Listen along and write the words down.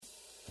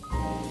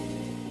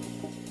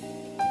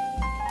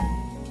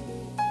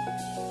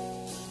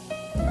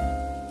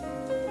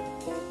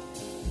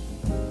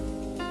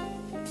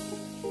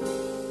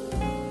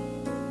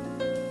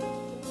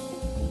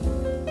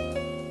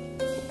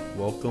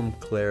Welcome,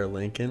 Claire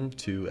Lincoln,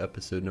 to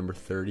episode number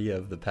 30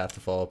 of the Path to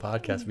Follow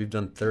podcast. We've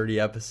done 30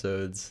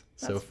 episodes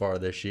so far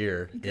this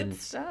year. Good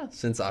stuff.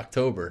 Since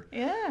October.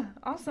 Yeah,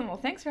 awesome. Well,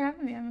 thanks for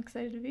having me. I'm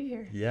excited to be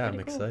here. Yeah, I'm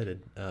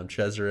excited.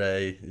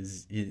 Cesare,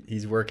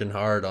 he's working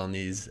hard on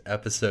these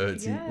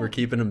episodes. Yeah. We're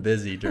keeping him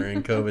busy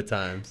during COVID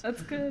times.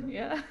 That's good,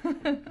 yeah.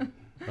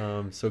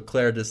 So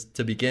Claire, just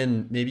to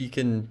begin, maybe you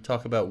can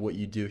talk about what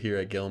you do here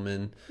at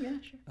Gilman. Yeah,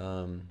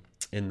 sure.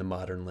 In the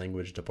modern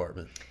language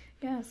department.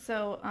 Yeah,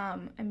 so,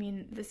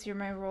 this year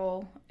my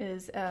role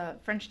is a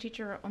French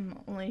teacher. I'm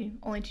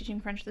only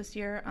teaching French this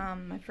year.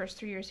 My first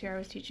 3 years here, I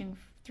was teaching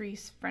 3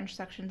 French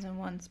sections and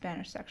 1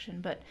 Spanish section.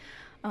 But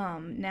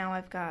now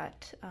I've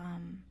got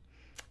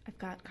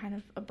kind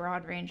of a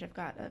broad range. I've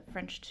got a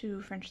French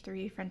 2, French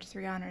 3, French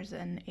 3 honors,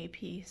 and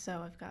AP.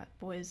 So I've got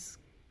boys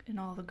in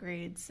all the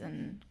grades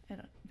and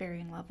at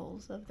varying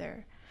levels of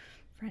their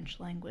French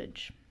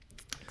language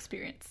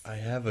experience. I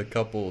have a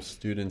couple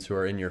students who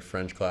are in your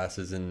French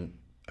classes, and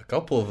a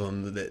couple of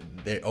them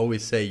that they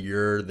always say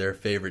you're their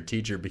favorite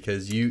teacher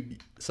because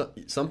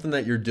something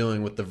that you're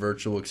doing with the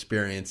virtual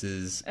experience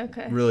is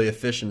really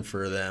efficient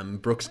for them.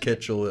 Brooks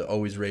Kitchell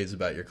always raves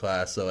about your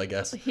class, so I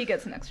guess he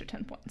gets an extra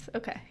 10 points.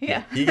 Okay,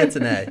 yeah, he gets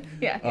an A.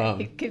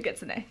 He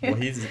gets an A. Well,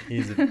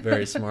 he's a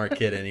very smart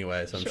kid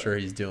anyway, so I'm sure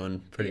he's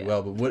doing pretty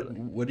well. But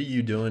what are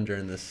you doing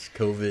during this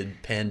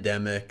COVID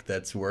pandemic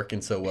that's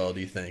working so well,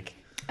 do you think?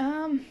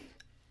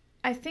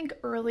 I think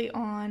early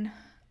on,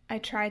 I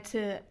tried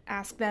to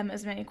ask them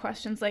as many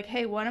questions like,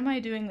 hey, what am I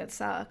doing that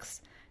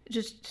sucks?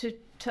 Just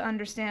to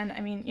understand. I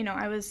mean,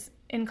 I was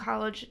in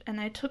college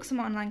and I took some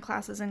online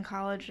classes in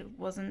college. It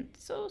wasn't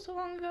so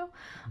long ago.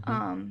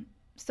 Mm-hmm.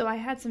 So I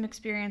had some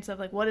experience of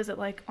like, what is it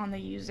like on the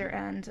user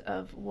end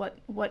of what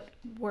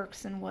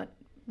works and what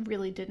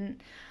really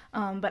didn't.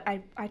 But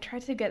I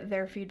tried to get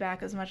their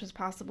feedback as much as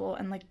possible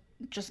and like,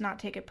 just not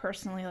take it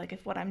personally. Like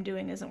if what I'm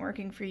doing isn't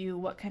working for you,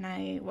 what can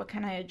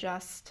I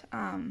adjust?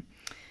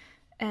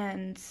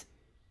 And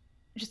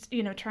just,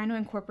 trying to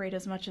incorporate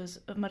as much as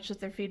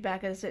their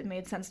feedback as it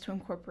made sense to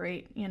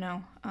incorporate,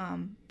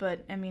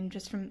 but I mean,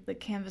 just from the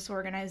Canvas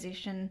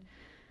organization,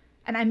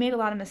 and I made a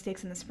lot of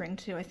mistakes in the spring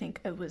too. I think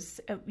it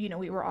was,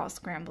 we were all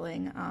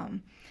scrambling.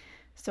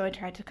 So I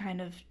tried to kind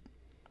of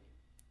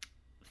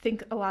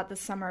think a lot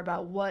this summer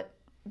about what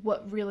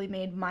really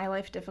made my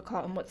life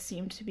difficult and what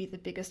seemed to be the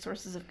biggest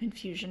sources of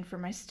confusion for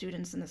my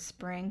students in the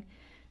spring,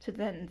 to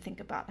then think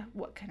about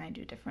what can I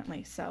do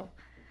differently. So,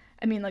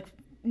 I mean, like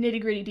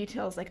nitty-gritty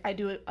details, like I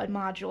do a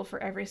module for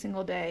every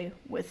single day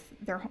with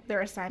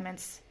their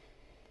assignments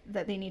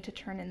that they need to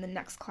turn in the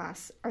next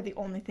class are the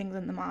only things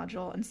in the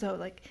module. And so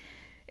like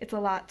it's a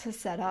lot to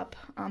set up.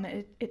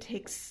 It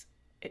takes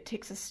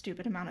a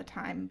stupid amount of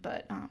time,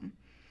 but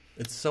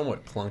it's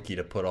somewhat clunky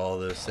to put all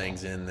those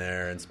things in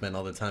there and spend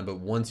all the time, but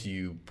once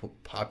you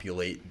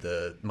populate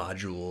the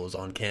modules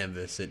on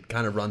Canvas, it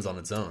kind of runs on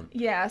its own.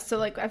 Yeah, so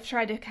like I've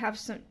tried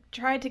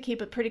to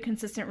keep a pretty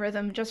consistent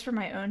rhythm just for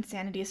my own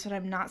sanity, so that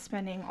I'm not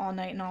spending all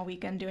night and all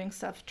weekend doing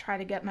stuff. Try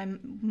to get my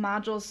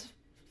modules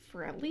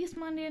for at least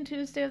Monday and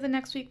Tuesday of the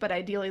next week, but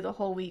ideally the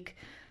whole week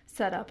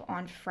set up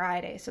on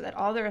Friday so that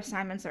all their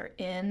assignments are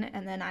in,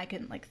 and then I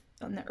can, like,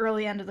 on the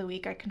early end of the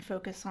week, I can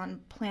focus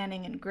on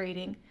planning and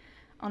grading.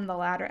 On the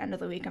latter end of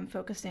the week, I'm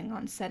focusing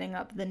on setting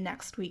up the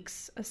next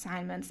week's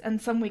assignments.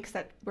 And some weeks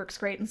that works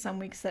great and some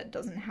weeks that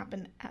doesn't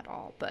happen at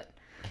all. But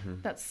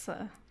that's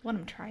what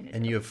I'm trying to do.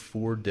 And you have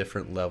 4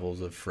 different levels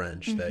of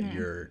French that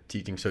you're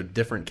teaching. So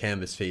different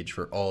Canvas page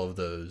for all of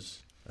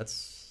those.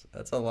 That's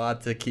a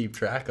lot to keep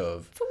track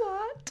of. It's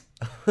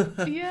a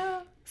lot.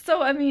 Yeah.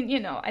 So, I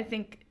mean, I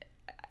think,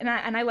 and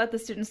I let the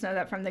students know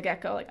that from the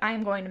get-go. Like, I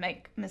am going to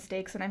make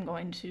mistakes and I'm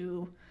going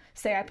to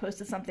say I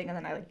posted something and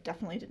then I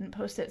definitely didn't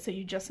post it. So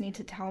you just need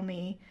to tell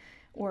me,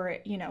 or,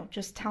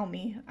 just tell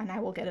me and I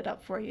will get it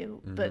up for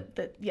you. Mm-hmm.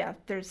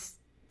 But there's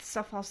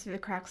stuff falls through the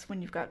cracks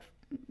when you've got,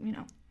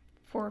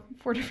 4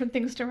 different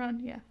things to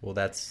run. Yeah. Well,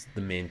 that's the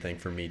main thing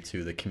for me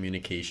too. The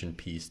communication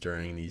piece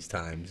during these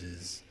times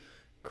is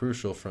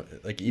crucial.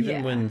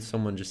 When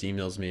someone just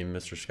emails me,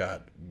 Mr.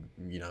 Scott,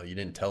 you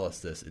didn't tell us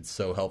this. It's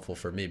so helpful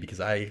for me because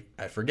I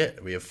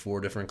forget. We have 4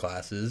 different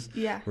classes.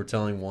 Yeah. We're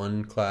telling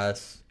one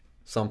class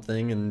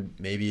something and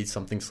maybe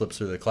something slips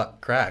through the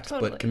cracks.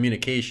 Totally. But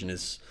communication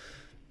is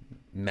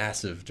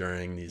massive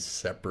during these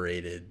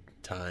separated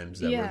times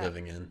that we're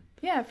living in.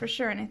 Yeah, for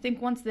sure. And I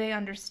think once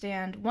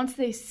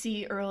they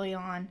see early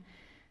on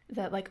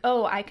that like,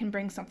 oh, I can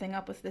bring something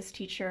up with this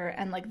teacher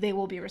and like they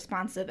will be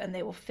responsive and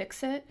they will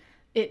fix it,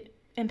 it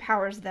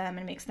empowers them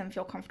and makes them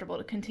feel comfortable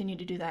to continue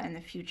to do that in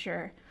the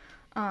future.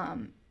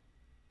 And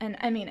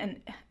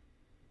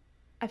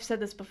I've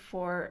said this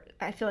before.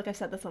 I feel like I've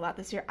said this a lot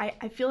this year.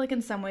 I feel like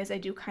in some ways I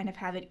do kind of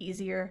have it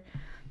easier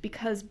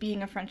because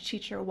being a French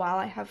teacher, while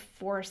I have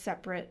 4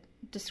 separate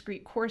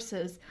discrete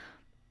courses,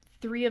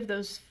 3 of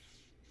those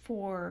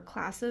 4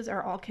 classes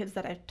are all kids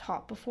that I've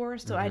taught before.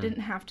 So I didn't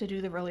have to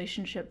do the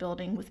relationship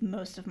building with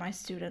most of my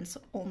students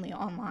only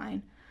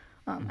online.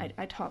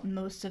 I taught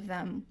most of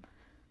them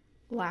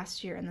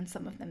last year and then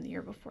some of them the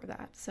year before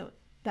that. So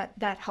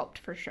that helped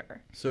for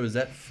sure. So is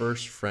that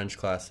first French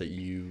class that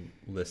you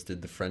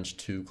listed, the French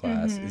 2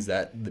 class, is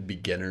that the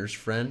beginner's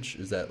French?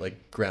 Is that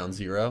like ground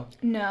zero?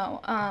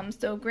 No.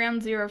 So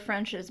ground zero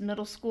French is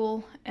middle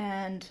school,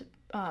 and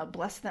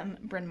bless them,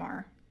 Bryn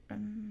Mawr.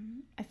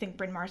 I think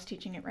Bryn Mawr's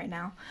teaching it right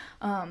now.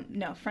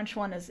 No, French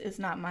 1 is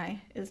not my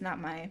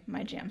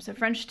jam. So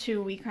French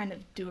 2, we kind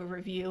of do a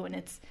review, and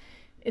it's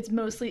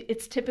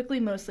typically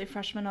mostly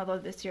freshmen, although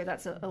this year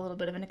that's a little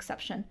bit of an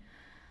exception.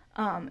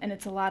 And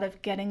it's a lot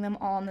of getting them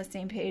all on the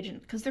same page,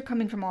 because they're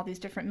coming from all these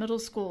different middle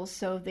schools,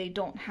 so they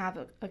don't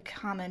have a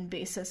common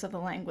basis of a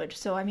language.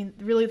 So, I mean,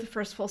 really the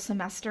first full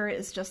semester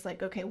is just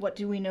like, okay, what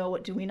do we know?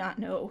 What do we not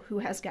know? Who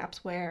has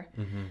gaps where?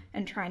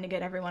 And trying to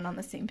get everyone on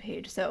the same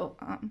page. So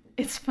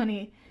it's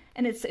funny,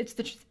 and it's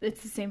the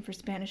same for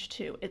Spanish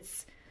too. It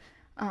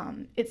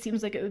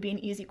seems like it would be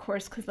an easy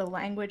course because the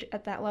language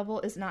at that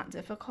level is not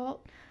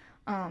difficult.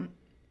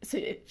 So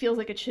it feels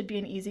like it should be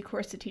an easy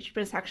course to teach,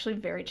 but it's actually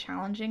very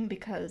challenging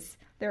because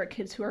there are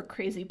kids who are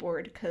crazy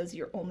bored because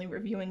you're only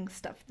reviewing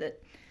stuff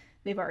that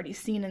they've already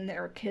seen, and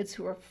there are kids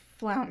who are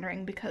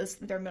floundering because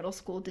their middle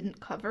school didn't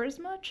cover as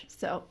much.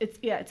 So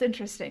it's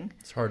interesting.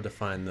 It's hard to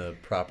find the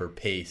proper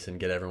pace and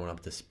get everyone up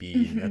to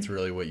speed. That's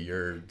really what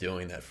you're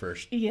doing that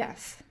first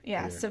Yes.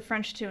 Yeah. year. So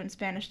French 2 and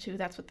Spanish 2,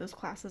 that's what those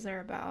classes are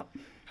about.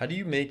 How do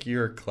you make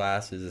your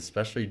classes,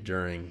 especially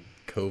during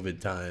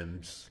COVID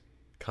times,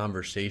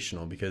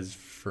 conversational? Because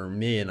for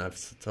me, and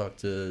I've talked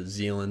to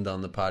Zealand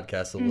on the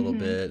podcast a little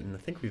bit, and I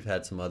think we've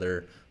had some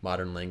other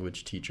modern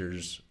language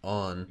teachers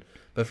on,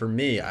 but for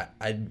me,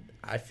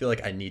 I feel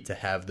like I need to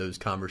have those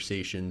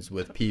conversations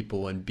with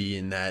people and be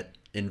in that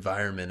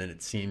environment, and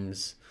it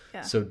seems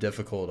so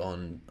difficult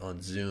on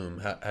Zoom.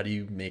 How do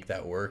you make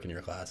that work in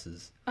your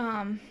classes?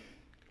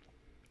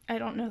 I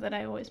don't know that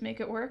I always make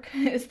it work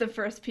is the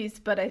first piece,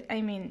 but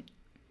I mean,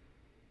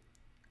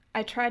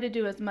 I try to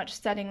do as much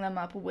setting them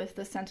up with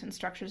the sentence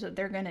structures that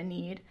they're going to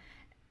need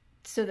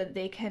so that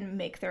they can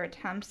make their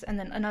attempts. And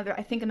then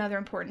I think another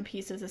important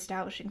piece is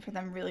establishing for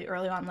them really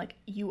early on, like,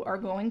 you are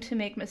going to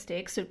make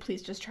mistakes, so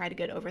please just try to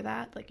get over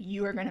that. Like,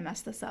 you are going to mess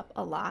this up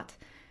a lot,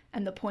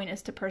 and the point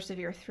is to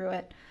persevere through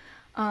it.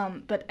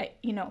 But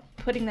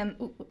putting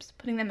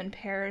them in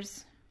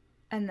pairs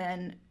and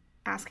then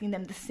asking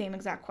them the same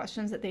exact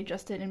questions that they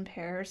just did in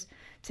pairs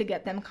to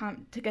get them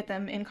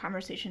in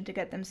conversation, to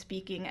get them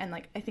speaking, and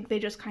like I think they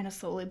just kind of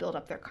slowly build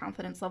up their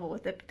confidence level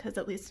with it, because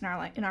at least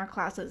in our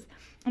classes,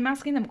 I'm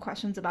asking them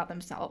questions about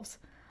themselves.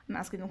 I'm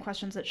asking them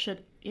questions that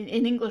should in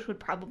English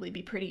would probably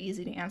be pretty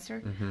easy to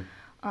answer.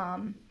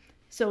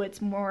 So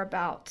it's more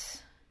about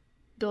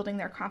building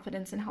their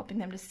confidence and helping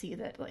them to see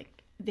that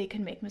like they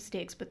can make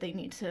mistakes, but they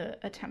need to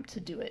attempt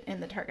to do it in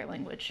the target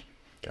language.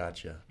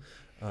 Gotcha.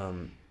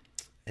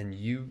 And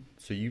you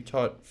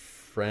taught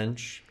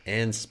French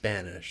and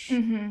Spanish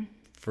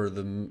for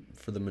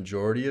the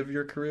majority of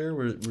your career?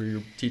 Were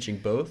you teaching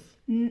both?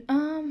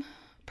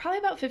 Probably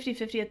about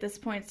 50-50 at this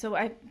point.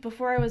 So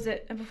before I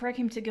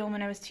came to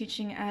Gilman, I was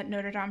teaching at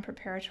Notre Dame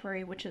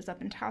Preparatory, which is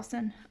up in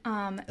Towson.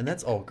 And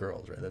that's all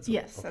girls, right? That's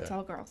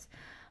all girls.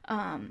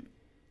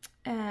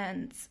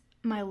 And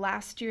my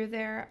last year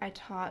there, I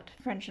taught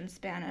French and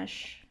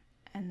Spanish,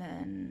 and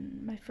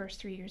then my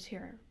first 3 years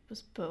here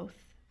was both.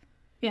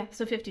 Yeah,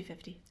 so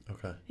 50-50.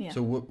 Okay. Yeah.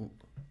 So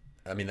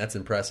that's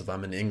impressive.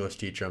 I'm an English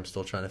teacher. I'm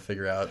still trying to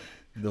figure out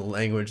the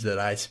language that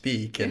I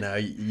speak. And now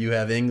you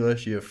have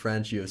English, you have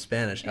French, you have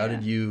Spanish. How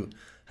did you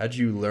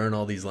learn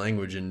all these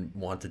languages and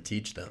want to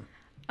teach them?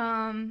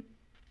 I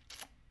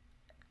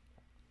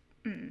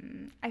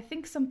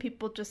think some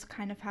people just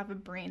kind of have a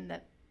brain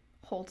that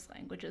holds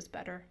languages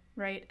better,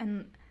 right?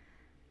 And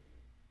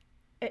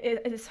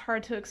it is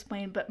hard to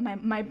explain, but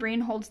my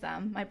brain holds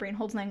them. My brain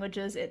holds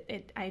languages.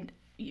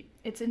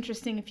 It's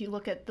interesting if you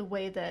look at the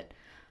way that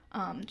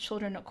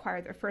children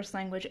acquire their first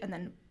language, and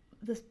then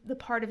the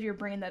part of your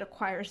brain that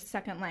acquires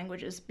second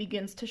languages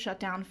begins to shut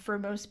down for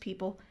most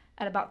people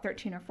at about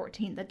 13 or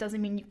 14. That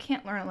doesn't mean you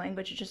can't learn a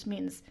language. It just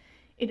means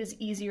it is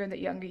easier the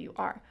younger you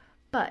are.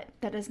 But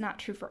that is not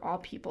true for all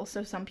people.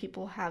 So some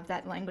people have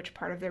that language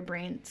part of their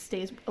brain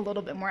stays a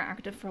little bit more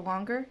active for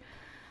longer.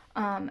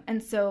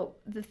 And so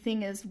the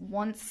thing is,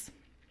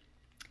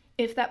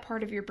 if that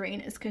part of your brain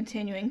is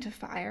continuing to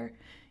fire,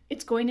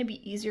 it's going to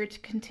be easier to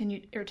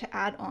continue or to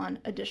add on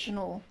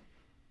additional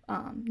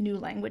new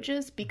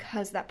languages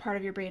because that part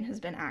of your brain has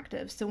been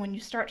active. So when you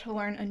start to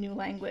learn a new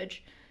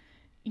language,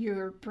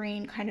 your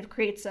brain kind of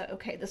creates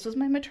okay, this was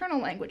my maternal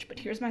language, but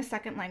here's my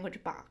second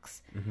language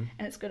box. And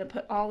it's going to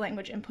put all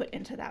language input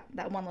into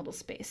that one little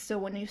space. So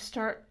when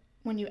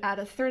you add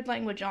a third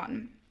language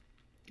on,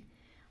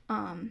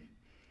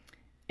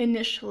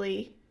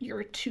 initially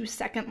your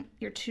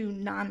two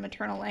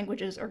non-maternal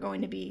languages are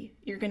going to be,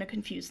 you're going to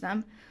confuse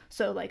them.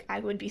 So like I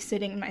would be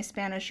sitting in my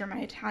Spanish or my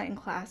Italian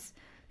class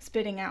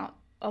spitting out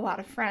a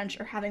lot of French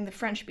or having the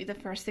French be the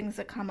first things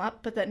that come up,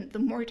 but then the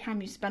more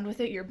time you spend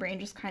with it, your brain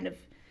just kind of,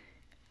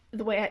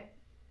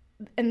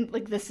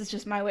 this is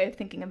just my way of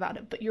thinking about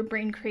it, but your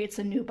brain creates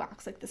a new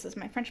box. Like, this is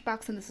my French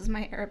box, and this is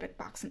my Arabic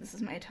box, and this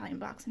is my Italian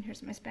box, and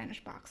here's my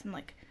Spanish box. And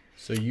like,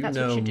 So you that's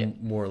know what you do.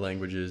 more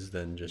languages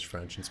than just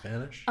French and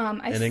Spanish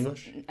and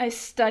English? I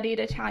studied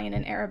Italian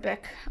and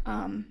Arabic.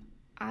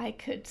 I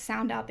could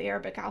sound out the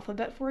Arabic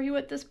alphabet for you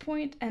at this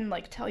point and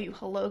like tell you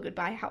hello,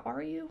 goodbye, how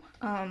are you?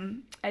 I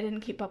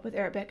didn't keep up with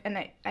Arabic,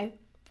 and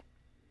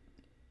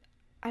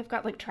I've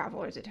got like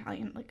traveler's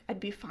Italian. Like I'd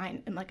be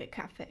fine in like a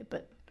cafe,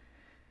 but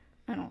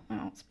I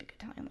don't speak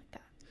Italian like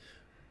that.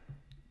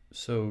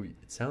 So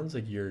it sounds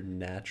like you're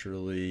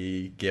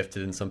naturally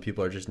gifted, and some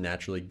people are just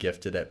naturally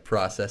gifted at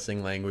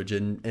processing language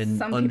and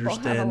Some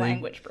understanding. people have a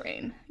language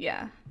brain.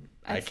 Yeah,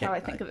 that's how I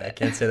think of it. I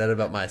can't say that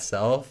about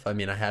myself. I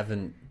mean, I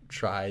haven't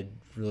tried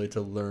really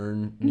to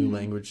learn new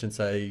language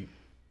since I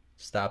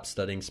stopped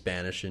studying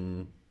Spanish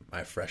in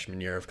my freshman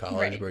year of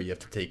college, where you have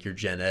to take your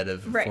gen ed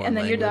of right, foreign and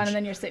then language, you're done, and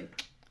then you're saying,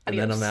 and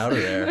then I'm out of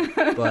there.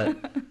 But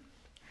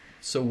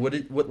so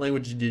what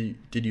language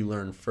did you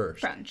learn first?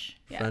 French.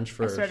 Yeah. French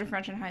first. I started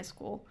French in high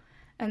school,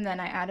 and then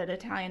I added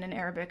Italian and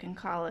Arabic in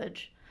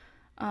college.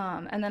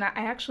 And then I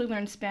actually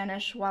learned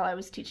Spanish while I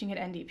was teaching at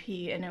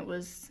NDP, and it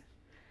was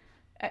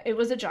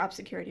a job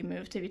security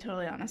move, to be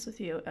totally honest with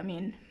you. I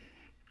mean,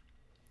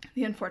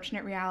 the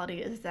unfortunate reality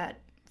is that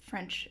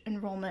French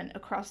enrollment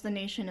across the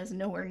nation is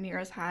nowhere near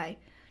as high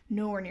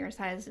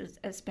as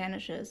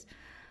Spanish is.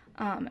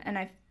 And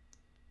I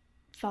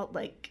felt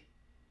like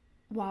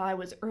while I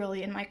was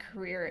early in my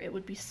career, it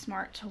would be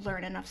smart to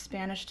learn enough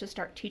Spanish to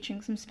start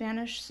teaching some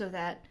Spanish so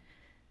that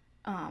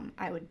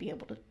I would be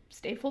able to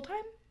stay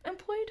full-time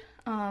employed.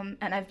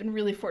 And I've been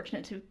really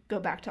fortunate to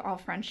go back to all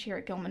French here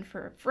at Gilman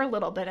for a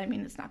little bit. I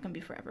mean, it's not going to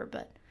be forever,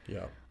 but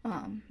yeah.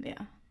 Yeah.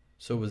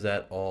 So was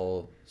that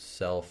all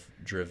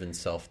self-driven,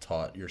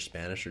 self-taught, your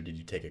Spanish, or did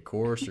you take a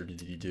course, or did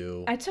you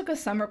do... I took a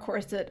summer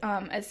course at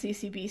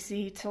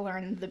CCBC to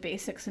learn the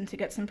basics and to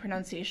get some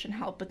pronunciation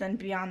help, but then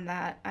beyond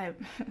that,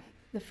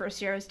 the first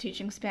year I was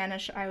teaching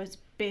Spanish, I was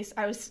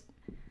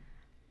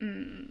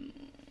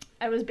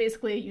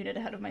basically a unit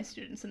ahead of my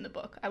students in the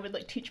book. I would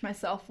like teach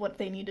myself what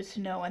they needed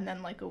to know, and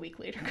then like a week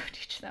later go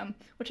teach them,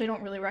 which I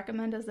don't really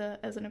recommend as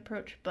an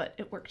approach, but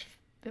it worked.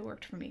 It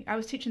worked for me. I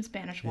was teaching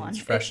Spanish 1. It's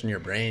fresh in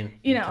your brain.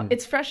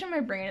 It's fresh in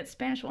my brain. It's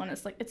Spanish 1.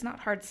 It's like, it's not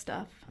hard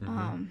stuff.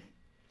 Mm-hmm.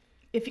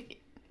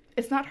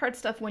 It's not hard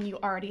stuff when you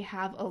already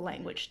have a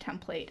language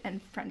template,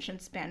 and French and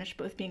Spanish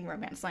both being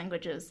Romance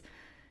languages,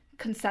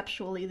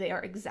 conceptually they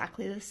are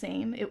exactly the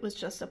same. It was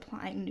just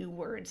applying new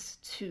words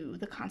to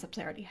the concepts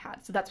I already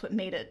had. So that's what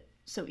made it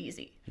so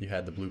easy. You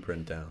had the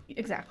blueprint down.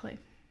 Exactly.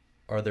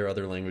 Are there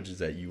other languages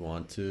that you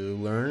want to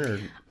learn,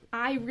 or...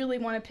 I really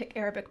want to pick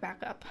Arabic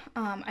back up.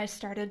 I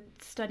started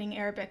studying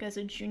Arabic as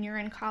a junior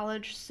in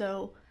college,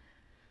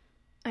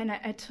 and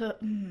I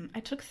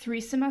took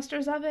 3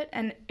 semesters of it,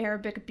 and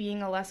Arabic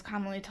being a less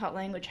commonly taught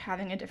language,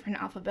 having a different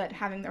alphabet,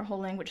 having their whole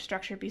language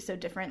structure be so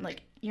different,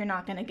 like you're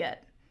not gonna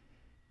get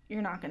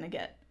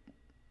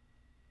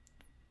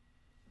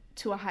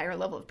to a higher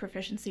level of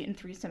proficiency in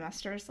 3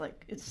 semesters.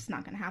 Like, it's just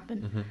not gonna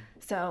happen. Mm-hmm.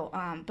 So,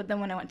 but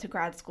then when I went to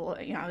grad school,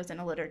 I was in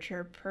a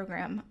literature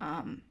program.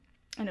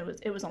 And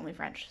it was only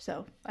French,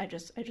 so I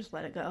just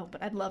let it go.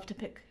 But I'd love to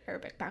pick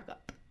Arabic back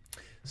up.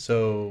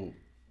 So,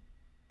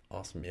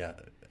 awesome! Yeah,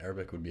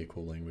 Arabic would be a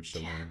cool language to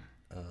learn.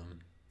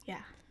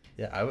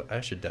 Yeah, I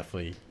should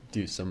definitely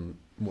do some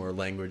more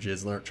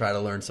languages. Try to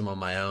learn some on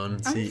my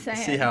own.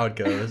 See how it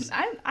goes.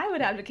 I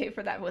would advocate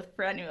for that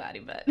for anybody,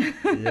 but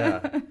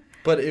yeah.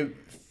 But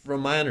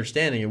from my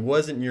understanding, it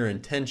wasn't your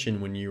intention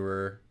when you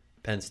were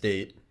Penn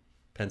State.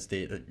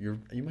 You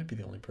might be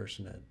the only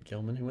person at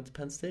Gilman who went to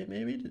Penn State,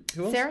 maybe?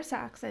 Who else? Sarah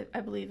Sachs, I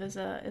believe, is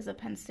a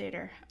Penn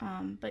Stater.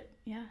 But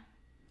yeah.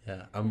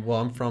 Yeah.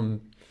 I'm from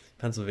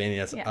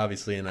Pennsylvania,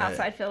 obviously, and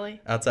outside Philly,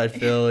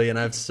 and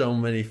I have so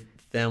many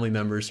family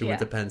members who went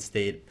to Penn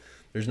State.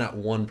 There's not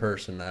one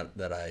person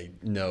that I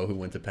know who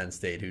went to Penn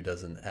State who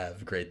doesn't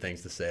have great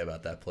things to say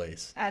about that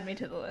place. Add me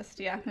to the list.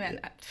 Yeah, man,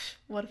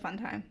 what a fun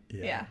time.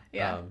 Yeah.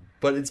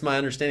 But it's my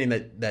understanding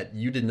that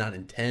you did not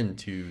intend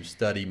to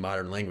study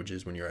modern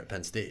languages when you were at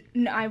Penn State.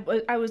 No,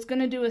 I was going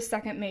to do a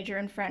second major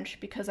in French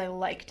because I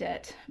liked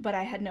it, but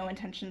I had no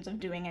intentions of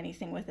doing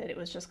anything with it. It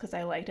was just because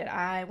I liked it.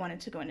 I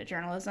wanted to go into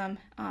journalism,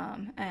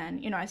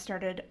 and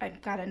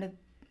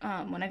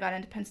when I got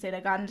into Penn State, I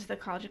got into the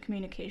College of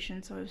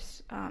Communication, so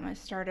I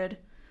started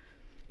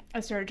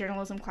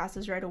journalism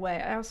classes right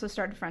away. I also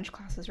started French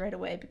classes right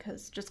away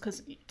because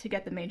to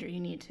get the major you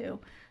need to,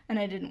 and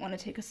I didn't want to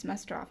take a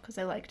semester off because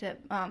I liked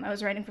it. I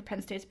was writing for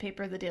Penn State's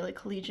paper, the Daily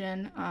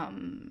Collegian,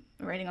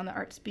 writing on the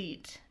arts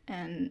beat,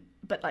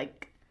 but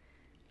like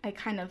I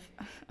kind of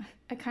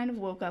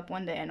woke up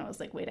one day and I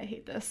was like, wait, I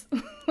hate this.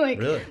 Like,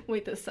 really?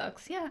 Wait, this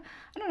sucks. Yeah,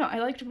 I don't know. I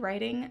liked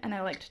writing and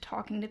I liked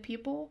talking to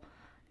people.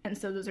 And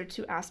so those are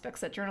 2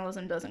 aspects that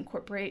journalism does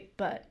incorporate,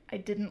 but I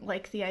didn't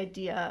like the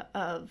idea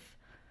of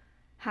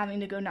having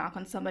to go knock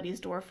on somebody's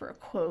door for a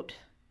quote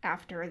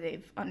after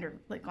they've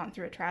gone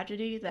through a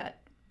tragedy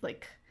that,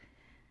 like,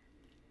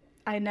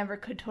 I never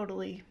could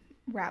totally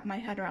wrap my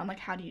head around, like,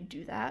 how do you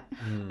do that?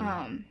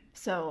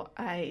 So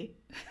I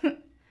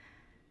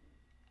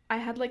I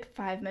had like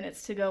 5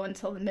 minutes to go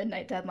until the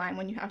midnight deadline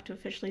when you have to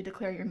officially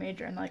declare your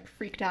major, and like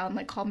freaked out and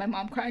like called my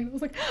mom crying. I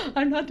was like,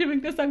 I'm not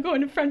doing this. I'm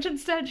going to French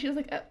instead. She was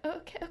like,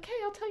 okay,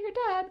 I'll tell your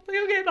dad. I was like,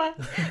 okay, bye.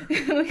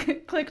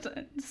 Like, clicked,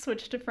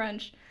 switched to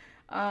French,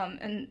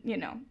 and you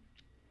know,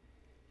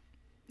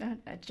 and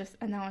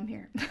now I'm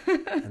here.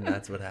 And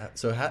that's what happened.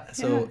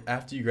 So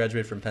after you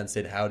graduated from Penn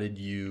State, how did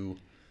you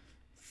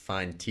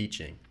find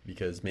teaching?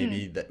 Because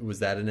maybe was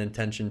that an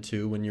intention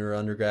too when you were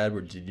undergrad,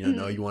 or did you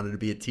know you wanted to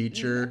be a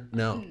teacher?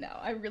 No,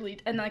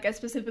 I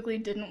specifically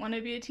didn't want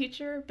to be a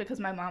teacher because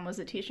my mom was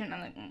a teacher, and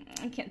I'm like,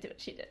 I can't do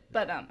what she did,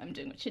 but I'm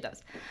doing what she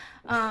does.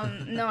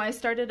 No, I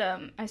started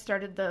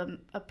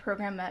a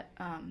program at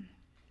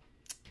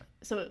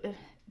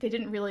they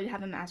didn't really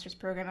have a master's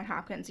program at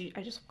Hopkins.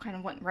 I just kind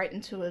of went right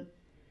into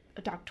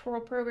a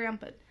doctoral program,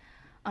 but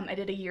I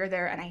did a year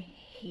there and I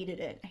hated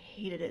it. I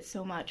hated it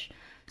so much.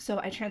 So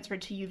I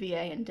transferred to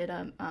UVA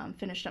and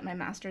finished up my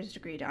master's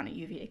degree down at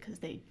UVA because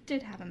they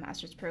did have a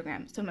master's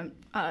program. So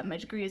my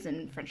degree is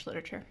in French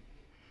literature.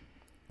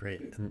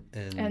 Great.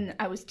 And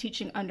I was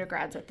teaching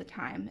undergrads at the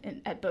time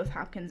at both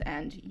Hopkins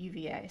and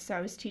UVA. So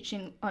I was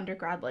teaching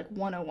undergrad like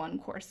 101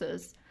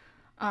 courses.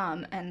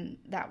 And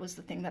that was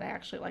the thing that I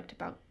actually liked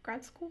about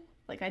grad school.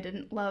 Like I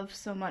didn't love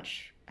so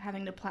much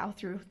having to plow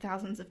through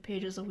thousands of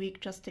pages a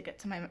week just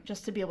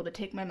to be able to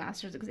take my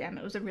master's exam.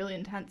 It was a really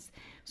intense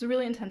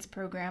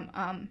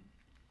program.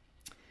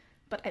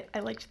 But I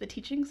liked the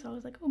teaching, so I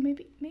was like, oh,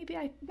 maybe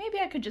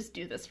I could just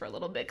do this for a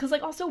little bit. Because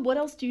like also, what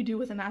else do you do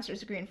with a master's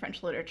degree in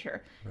French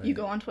literature? Right. You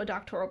go on to a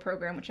doctoral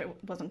program, which I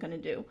wasn't going to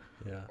do,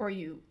 or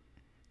you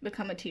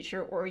become a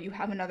teacher, or you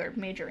have another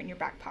major in your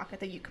back pocket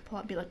that you could pull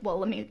out and be like, well,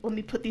 let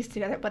me put these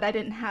together. But I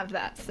didn't have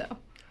that, so.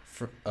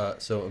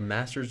 So a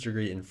master's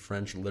degree in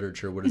French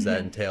literature, what does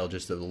that entail?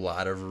 Just a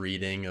lot of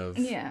reading of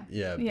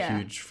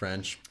huge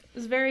French.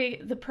 It was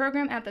the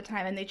program at the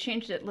time, and they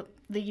changed it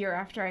the year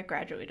after I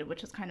graduated,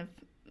 which is kind of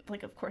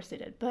like, of course they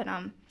did. But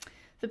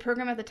the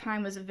program at the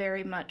time was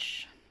very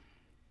much,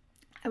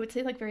 I would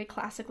say, like very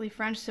classically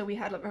French. So we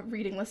had a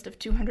reading list of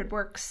 200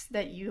 works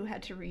that you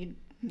had to read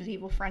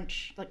medieval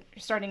French, like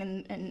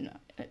starting in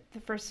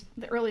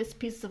the earliest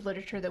pieces of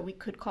literature that we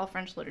could call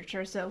French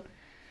literature. So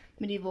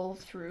medieval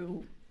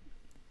through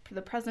for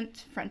the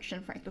present French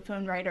and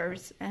Francophone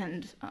writers,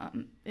 and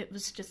it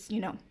was just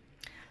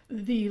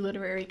the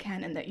literary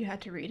canon that you had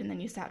to read, and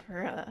then you sat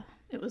for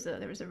there was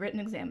a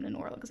written exam and an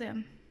oral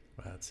exam.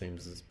 Wow, that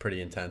seems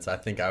pretty intense. I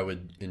think I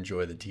would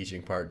enjoy the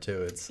teaching part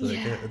too. It's like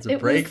it's a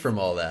break from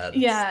all that.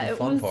 Yeah, it's the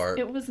fun part.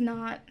 It was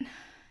not.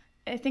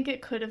 I think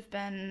it could have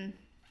been.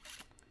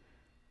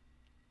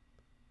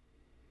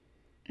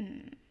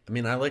 I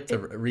mean, I like to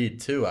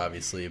read too,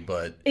 obviously,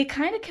 but it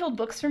kind of killed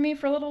books for me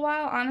for a little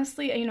while.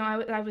 Honestly,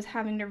 I was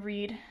having to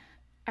read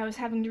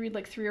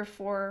like 3 or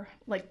 4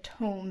 like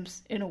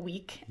tomes in a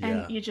week,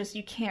 and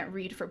you can't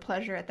read for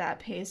pleasure at that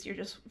pace. You're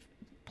just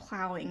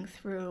plowing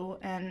through,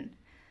 and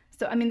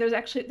so I mean, there's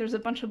a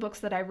bunch of books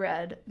that I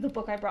read. The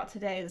book I brought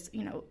today is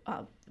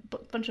a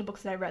bunch of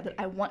books that I read that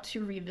I want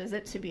to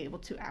revisit to be able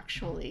to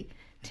actually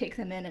take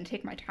them in and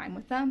take my time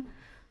with them.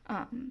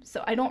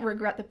 So I don't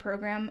regret the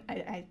program.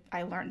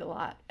 I learned a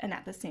lot, and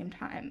at the same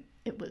time,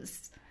 it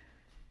was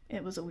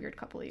a weird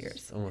couple of years.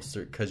 It's almost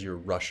because you're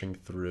rushing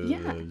through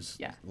those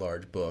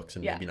large books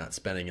and maybe not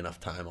spending enough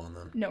time on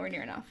them. Nowhere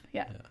near enough.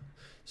 Yeah.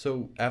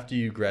 So after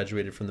you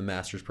graduated from the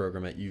master's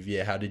program at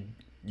UVA, how did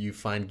you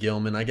find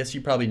Gilman? I guess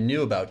you probably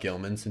knew about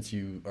Gilman since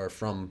you are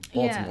from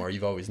Baltimore. Yeah.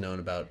 You've always known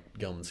about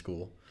Gilman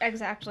School.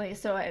 Exactly.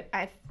 So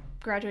I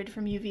graduated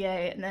from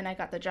UVA, and then I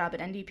got the job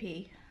at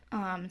NDP.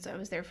 So I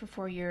was there for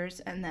 4 years,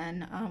 and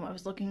then I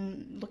was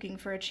looking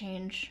for a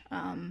change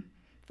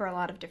for a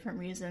lot of different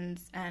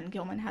reasons, and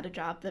Gilman had a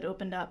job that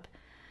opened up,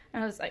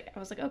 and I was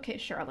like, okay,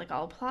 sure, like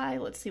I'll apply,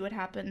 let's see what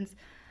happens.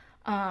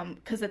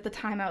 Because at the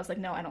time I was like,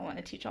 no, I don't want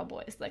to teach all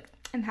boys. Like,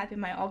 I'm happy in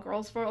my all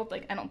girls world.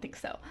 Like, I don't think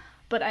so.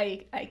 But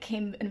I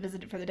came and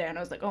visited for the day, and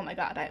I was like, oh my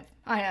God,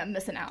 I am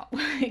missing out.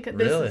 Like,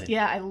 really?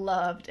 I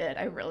loved it.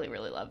 I really,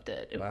 really loved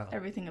it. Wow.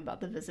 Everything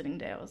about the visiting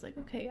day, I was like,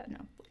 okay, yeah, no,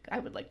 like, I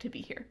would like to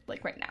be here,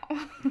 like right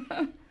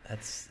now.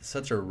 That's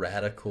such a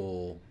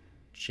radical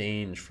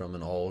change from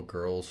an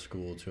all-girls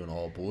school to an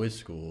all-boys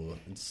school.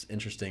 It's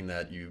interesting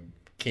that you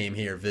came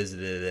here,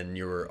 visited, and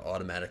you were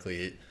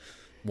automatically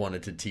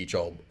wanted to teach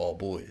all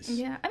boys.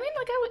 Yeah, I mean,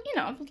 like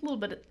I was a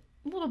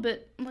little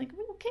bit like,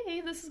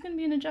 okay, this is going to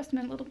be an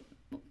adjustment,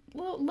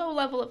 low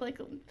level of like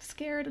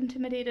scared,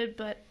 intimidated,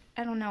 but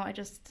I don't know,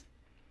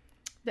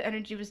 the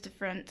energy was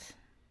different,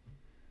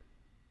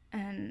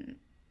 and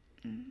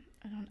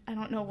I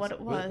don't know what it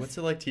was. What's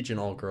it like teaching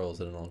all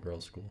girls at an all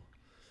girls school?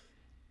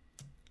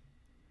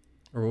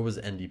 Or what was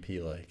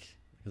NDP like?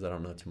 Because I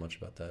don't know too much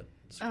about that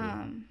school.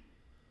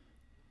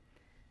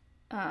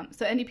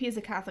 So NDP is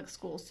a Catholic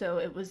school,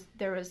 so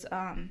there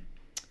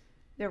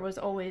was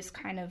always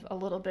kind of a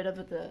little bit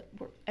of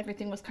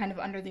everything was kind of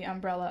under the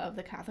umbrella of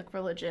the Catholic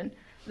religion.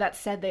 That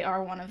said, they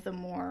are one of the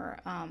more,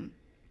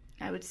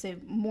 I would say,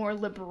 more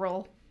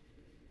liberal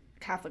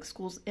Catholic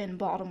schools in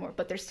Baltimore,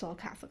 but they're still a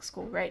Catholic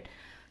school, right?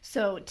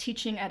 So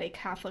teaching at a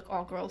Catholic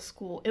all-girls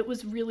school, it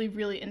was really,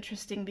 really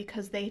interesting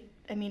because they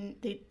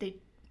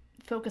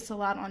focus a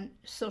lot on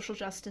social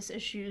justice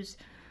issues,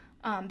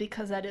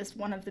 because that is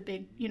one of the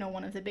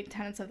big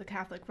tenets of the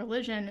Catholic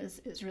religion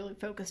is really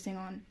focusing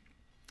on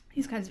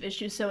these kinds of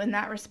issues. So in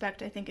that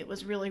respect, I think it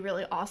was really,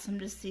 really awesome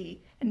to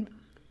see and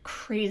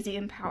crazy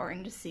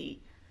empowering to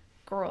see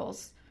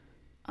girls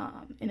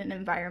in an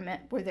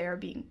environment where they're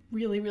being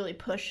really, really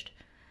pushed,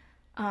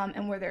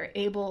 and where they're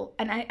able,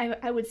 and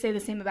I would say the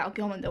same about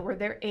Gilman, though, where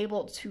they're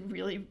able to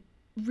really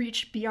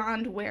reach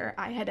beyond where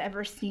I had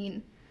ever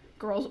seen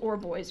girls or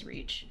boys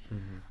reach,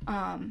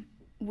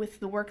 with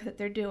the work that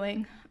they're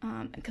doing.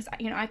 Because,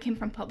 I came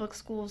from public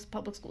schools.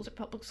 Public schools are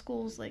public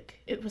schools. Like,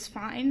 it was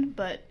fine,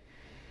 but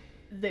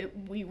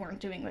we weren't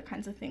doing the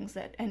kinds of things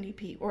that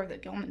NDP or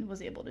that Gilman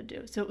was able to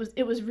do. So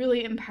it was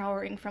really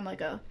empowering from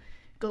like a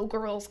go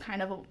girls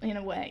kind of in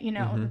a way,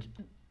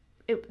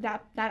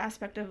 that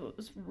aspect of it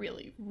was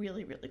really,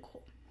 really, really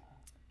cool.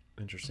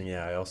 Interesting.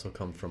 Yeah, I also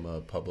come from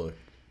a public,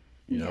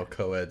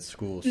 co-ed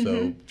school.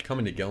 So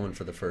coming to Gilman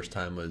for the first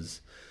time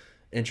was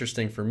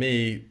interesting for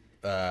me.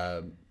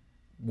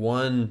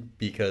 One,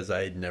 because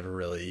I had never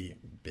really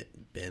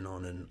been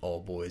on an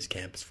all-boys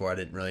campus before. I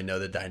didn't really know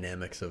the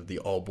dynamics of the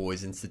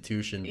all-boys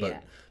institution,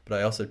 but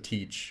I also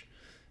teach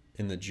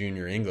in the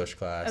junior English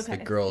class, the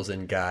girls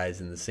and guys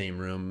in the same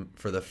room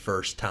for the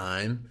first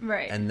time.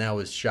 Right. And that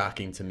was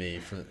shocking to me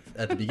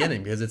at the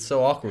beginning because it's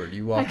so awkward.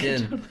 You walk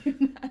in,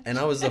 totally and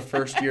I was the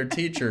first-year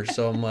teacher,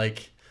 so I'm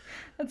like,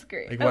 that's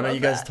great. Like, why don't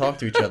you guys talk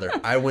to each other?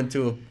 I went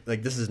to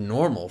this is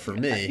normal for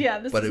me. Yeah,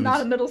 this is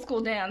not a middle school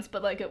dance,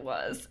 but like it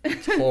was.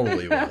 It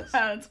totally was.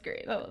 That's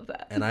great. I love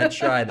that. And I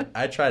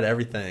tried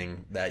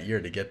everything that year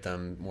to get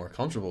them more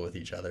comfortable with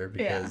each other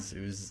because it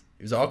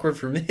was awkward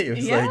for me. It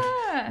was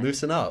like,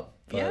 loosen up.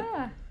 But,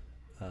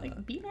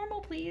 like, be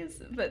normal,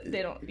 please. But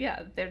they don't,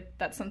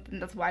 that's something,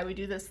 that's why we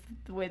do this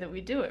the way that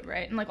we do it,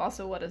 right? And like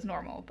also what is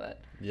normal,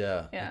 but.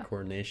 Yeah. The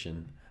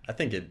coordination. I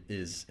think it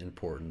is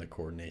important, the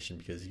coordination,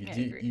 because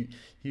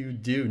you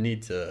do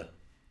need to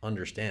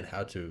understand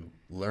how to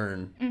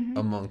learn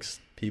amongst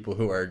people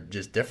who are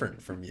just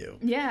different from you.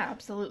 Yeah,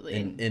 absolutely.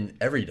 In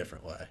every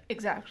different way.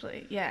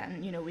 Exactly. Yeah,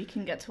 and we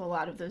can get to a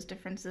lot of those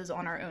differences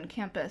on our own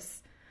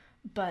campus,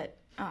 but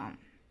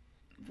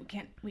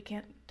we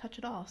can't touch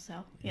it all.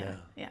 So yeah.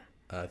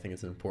 I think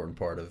it's an important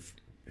part of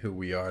who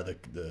we are,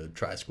 the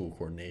tri-school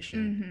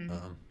coordination.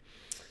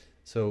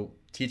 So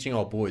teaching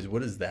all boys,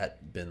 what has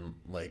that been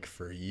like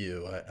for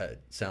you?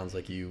 It sounds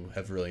like you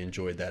have really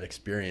enjoyed that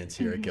experience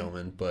here at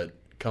Gilman, but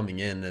coming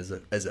in as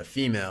a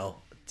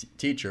female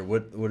teacher,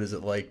 what is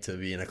it like to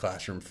be in a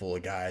classroom full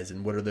of guys,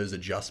 and what are those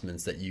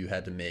adjustments that you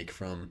had to make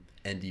from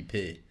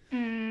NDP?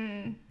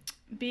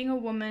 Being a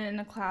woman in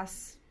a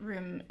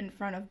classroom in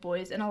front of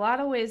boys, in a lot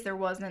of ways there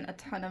wasn't a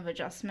ton of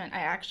adjustment.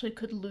 I actually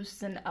could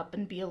loosen up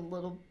and be a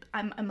little,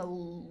 I went a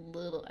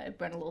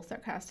little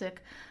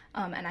sarcastic,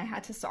 and I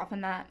had to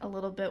soften that a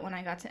little bit when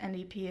I got to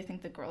NDP. I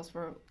think the girls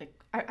were like,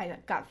 I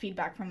got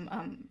feedback from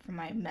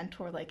my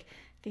mentor, like,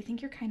 they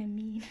think you're kind of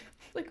mean.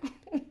 Like,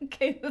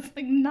 okay, that's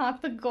like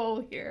not the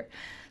goal here.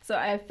 So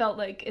I felt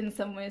like in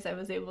some ways I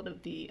was able to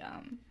be,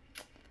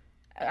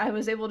 I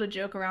was able to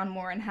joke around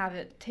more and have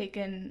it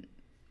taken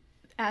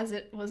as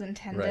it was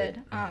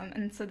intended. Right.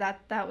 And so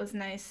that was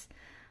nice.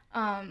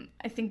 I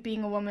think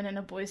being a woman in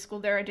a boys' school,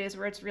 there are days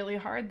where it's really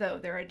hard, though.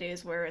 There are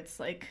days where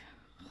it's like,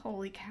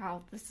 holy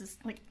cow, this is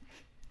like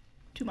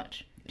too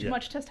much. Too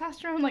much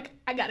testosterone. Like,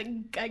 I gotta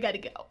go. I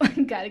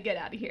gotta get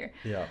out of here.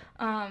 Yeah.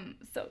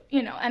 So,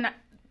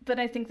 but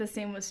I think the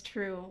same was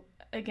true.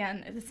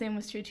 Again, the same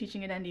was true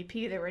teaching at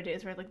NDP. There were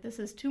days where like, this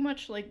is too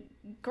much like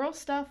girl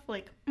stuff.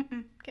 Like,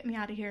 get me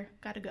out of here.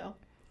 Gotta go.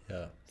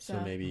 Yeah. So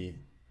maybe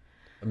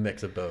a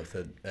mix of both.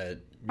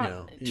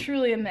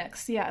 Truly a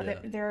mix. Yeah.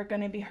 There are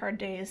going to be hard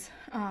days.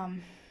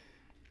 And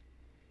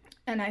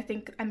I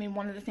think,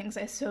 one of the things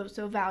I so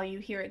value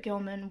here at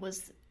Gilman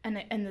was,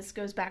 and this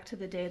goes back to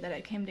the day that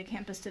I came to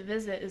campus to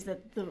visit, is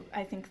that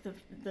I think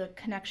the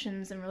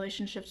connections and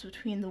relationships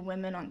between the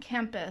women on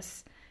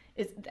campus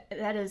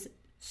is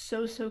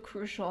so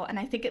crucial. And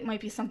I think it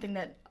might be something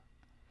that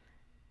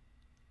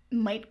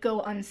might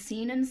go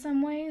unseen in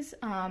some ways,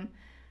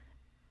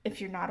 if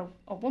you're not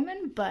a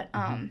woman, but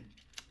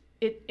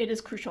it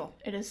is crucial.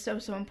 It is so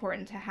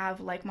important to have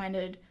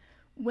like-minded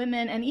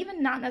women, and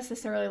even not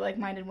necessarily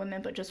like-minded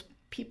women, but just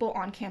people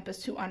on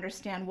campus who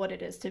understand what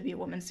it is to be a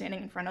woman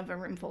standing in front of a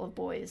room full of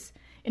boys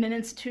in an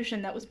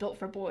institution that was built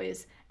for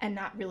boys and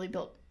not really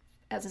built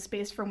as a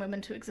space for women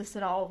to exist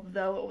at all,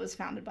 though it was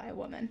founded by a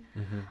woman.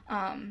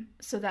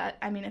 So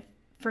that,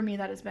 for me,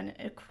 that has been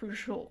a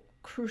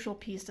crucial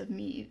piece of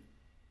me,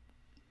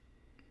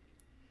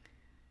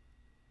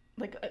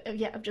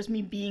 of just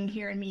me being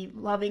here and me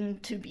loving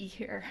to be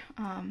here.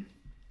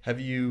 Have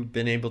you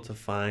been able to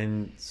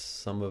find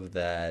some of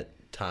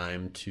that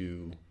time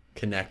to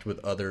connect with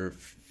other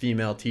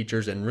female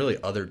teachers and really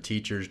other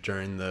teachers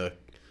during the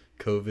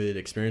COVID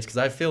experience? Because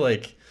I feel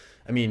like,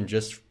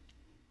 just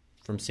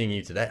from seeing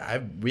you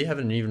today, we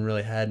haven't even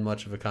really had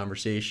much of a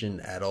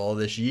conversation at all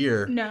this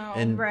year. No,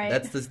 and right.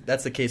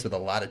 That's the case with a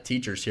lot of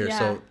teachers here. Yeah.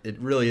 So it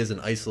really is an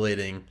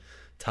isolating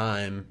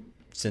time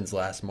since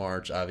last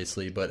March,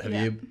 obviously. But have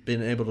you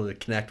been able to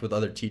connect with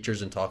other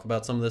teachers and talk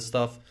about some of this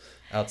stuff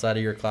outside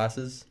of your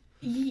classes?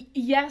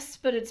 Yes,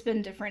 but it's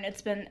been different.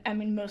 It's been,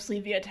 mostly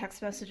via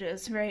text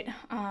messages, right?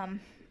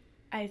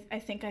 I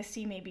think I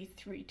see maybe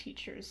 3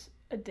 teachers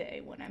a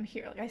day when I'm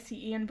here. Like I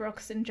see Ian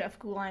Brooks and Jeff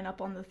Guline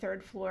up on the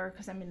 3rd floor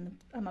because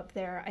I'm up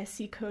there. I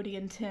see Cody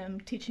and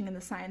Tim teaching in the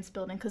science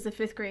building because the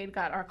 5th grade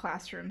got our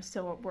classrooms,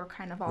 so we're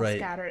kind of all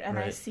scattered. And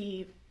I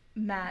see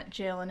Matt,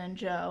 Jalen, and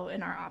Joe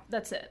in our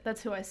that's it.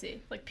 That's who I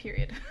see. Like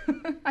period.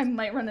 I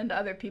might run into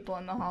other people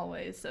in the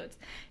hallways, so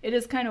it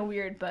is kind of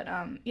weird. But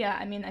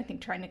I think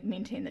trying to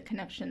maintain the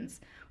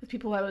connections with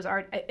people I was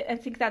already. I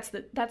think that's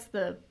the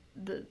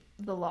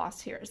loss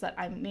here is that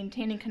I'm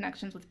maintaining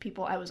connections with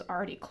people I was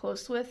already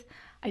close with.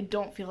 I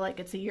don't feel like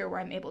it's a year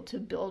where I'm able to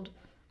build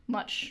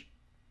much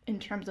in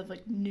terms of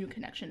like new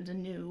connections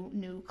and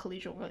new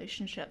collegial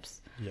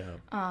relationships.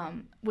 Yeah.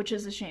 Which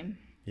is a shame.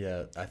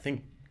 Yeah, I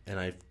think, and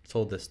I've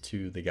told this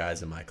to the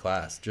guys in my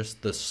class,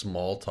 just the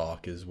small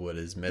talk is what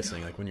is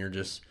missing. Like when you're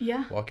just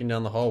walking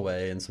down the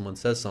hallway and someone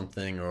says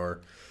something,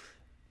 or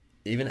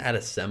even at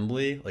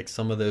assembly, like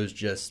some of those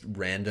just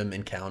random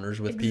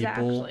encounters with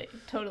people. Exactly,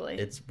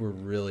 totally. We're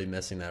really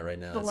missing that right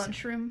now. The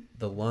lunchroom.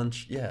 The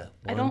lunch, yeah.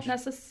 I don't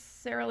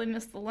necessarily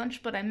miss the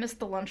lunch, but I miss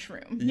the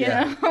lunchroom.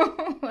 Yeah. You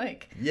know?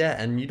 Like. Yeah,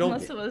 and you don't.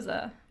 Unless it was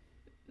a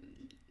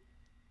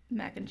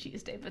mac and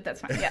cheese day, but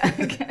that's fine. Yeah.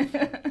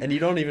 And you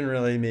don't even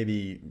really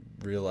maybe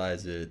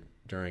realize it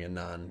during a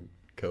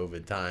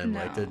non-COVID time. No.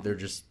 Like they're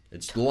just,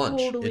 it's lunch.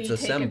 It's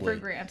assembly. Take it for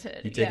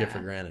granted. You take it for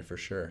granted for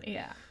sure.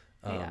 Yeah.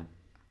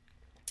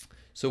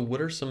 So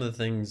what are some of the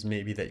things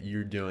maybe that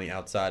you're doing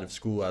outside of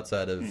school,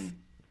 outside of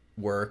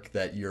work,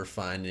 that you're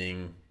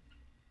finding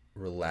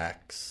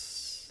like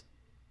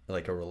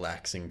a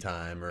relaxing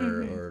time,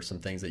 or some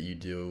things that you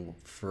do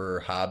for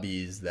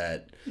hobbies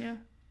that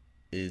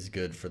is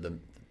good for the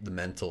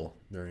mental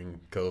during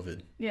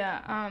COVID?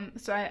 Yeah.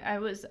 So I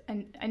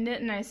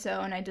knit and I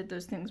sew, and I did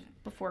those things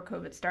before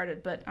COVID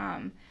started, but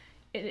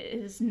it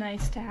is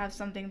nice to have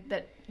something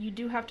that you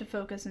do have to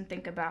focus and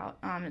think about.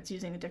 It's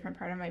using a different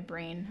part of my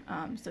brain.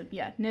 So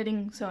yeah,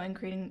 knitting, sewing,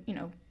 creating,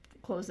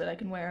 clothes that I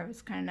can wear. It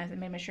was kind of nice. I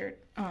made my shirt.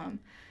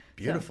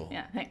 Beautiful. So,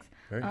 yeah, thanks.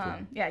 Very cool.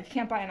 Yeah, you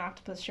can't buy an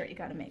octopus shirt. You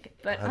got to make it.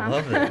 But I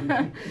love it.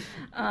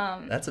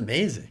 That's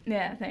amazing.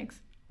 Yeah, thanks.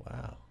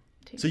 Wow.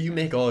 So you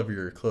make all of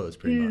your clothes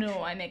pretty much?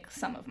 No, I make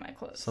some of my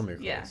clothes. Some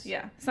of your clothes.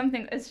 Yeah.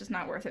 Something, it's just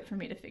not worth it for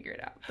me to figure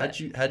it out.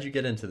 How'd you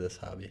get into this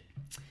hobby?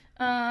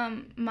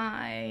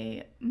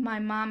 My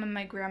mom and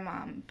my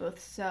grandma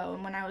both sew,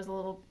 and when I was a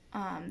little,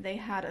 they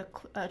had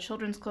a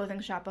children's clothing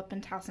shop up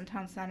in Towson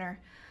Town Center,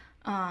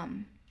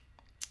 and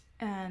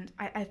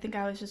I think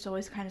I was just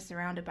always kind of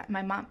surrounded by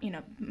my mom.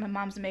 My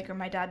mom's a maker.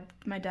 My dad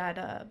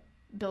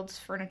builds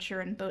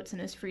furniture and boats in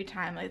his free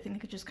time. I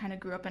think I just kind of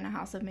grew up in a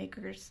house of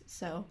makers,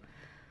 so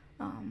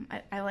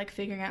I like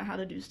figuring out how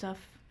to do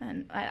stuff,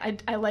 and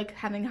I like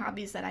having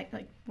hobbies that I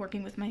like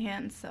working with my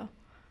hands. So.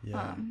 Yeah.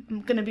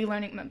 I'm going to be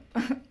learning.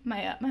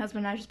 My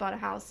husband and I just bought a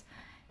house,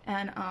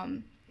 and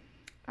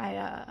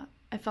I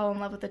fell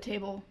in love with a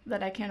table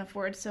that I can't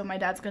afford. So my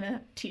dad's going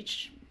to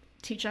teach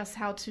us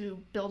how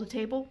to build a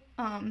table.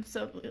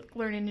 So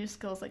learning new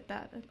skills like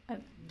that,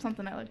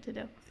 something I like to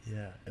do.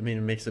 Yeah, I mean,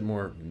 it makes it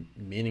more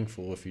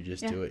meaningful if you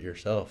just do it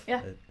yourself.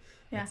 Yeah,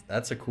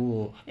 that's a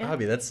cool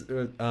hobby. That's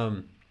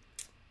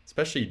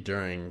especially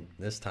during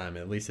this time,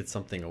 at least it's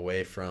something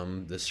away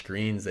from the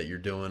screens that you're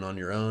doing on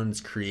your own.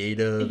 It's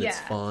creative, it's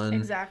fun.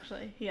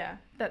 Exactly. Yeah.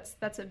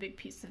 That's a big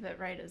piece of it,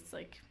 right? It's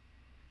like,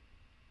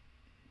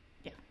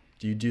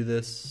 Do you do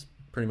this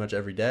pretty much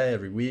every day,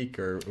 every week,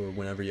 or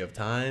whenever you have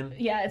time?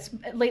 Yeah,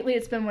 lately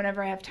it's been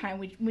whenever I have time.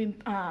 We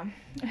my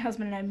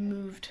husband and I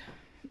moved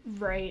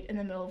right in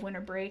the middle of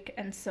winter break,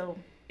 and so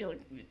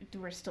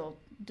we're still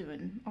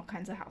doing all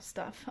kinds of house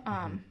stuff.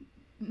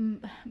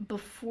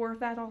 Before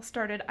that all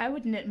started, I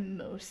would knit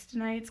most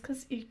nights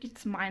because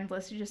it's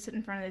mindless. You just sit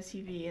in front of the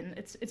TV, and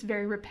it's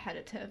very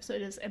repetitive. So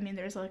it is. I mean,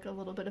 there's like a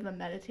little bit of a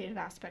meditative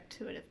aspect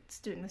to it. It's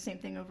doing the same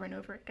thing over and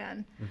over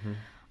again.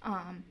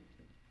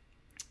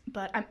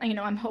 But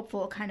I'm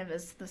hopeful, kind of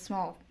as the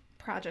small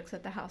projects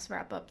at the house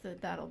wrap up,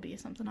 that'll be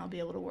something I'll be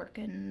able to work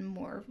in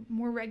more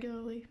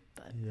regularly.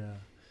 But yeah,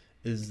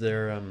 is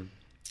there?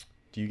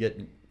 Do you get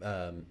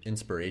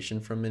inspiration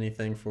from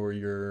anything for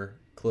your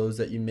clothes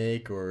that you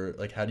make, or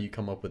like how do you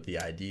come up with the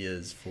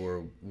ideas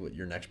for what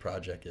your next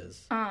project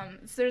is?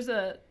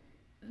 So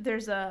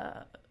there's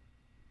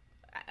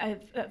I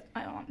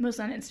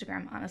mostly on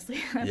Instagram, honestly.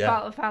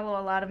 I follow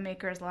a lot of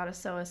makers, a lot of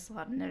sewists, a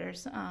lot of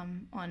knitters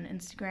on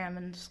Instagram,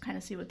 and just kind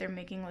of see what they're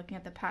making, looking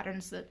at the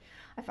patterns that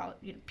I follow,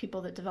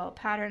 people that develop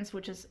patterns,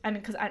 which is,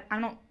 because I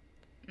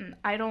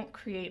don't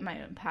create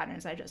my own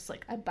patterns. I just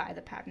I buy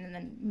the pattern and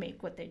then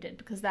make what they did,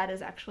 because that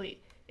is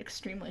actually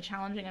extremely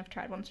challenging. I've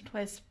tried once or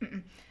twice.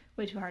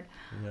 Way too hard.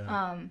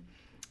 Yeah.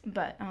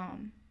 But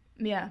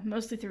Yeah,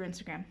 mostly through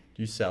Instagram.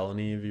 Do you sell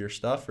any of your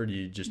stuff, or do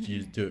you just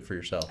do it for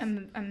yourself?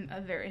 I'm a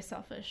very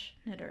selfish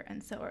knitter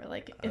and sewer.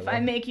 Like, if love I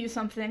it. make you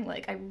something,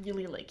 like, I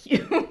really like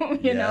you.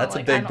 Yeah, that's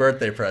a big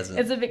birthday present.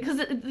 It's a big, because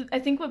I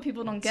think what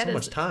people don't get so is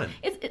much time.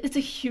 It's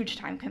a huge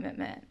time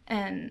commitment,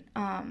 and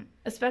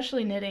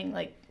especially knitting,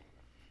 like,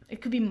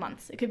 it could be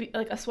months. It could be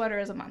like a sweater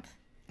is a month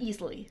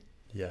easily,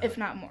 if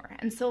not more.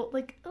 And so,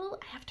 like, I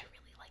have to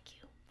really like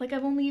you. Like,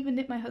 I've only even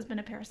knit my husband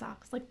a pair of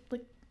socks, like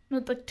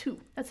 2.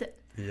 That's it.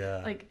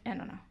 Yeah. Like, I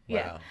don't know. Wow.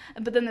 Yeah.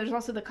 But then there's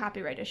also the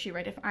copyright issue,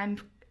 right? If I'm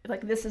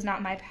like, this is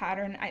not my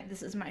pattern.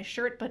 This is my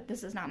shirt, but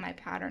this is not my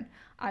pattern.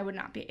 I would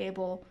not be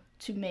able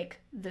to make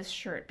this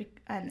shirt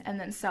and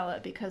then sell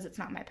it because it's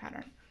not my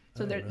pattern.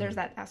 So there's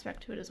that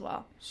aspect to it as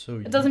well. So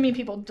it doesn't mean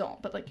people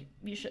don't, but like,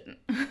 you shouldn't.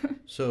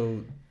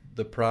 So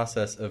the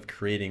process of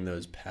creating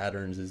those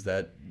patterns, is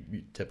that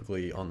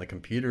typically on the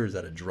computer? Is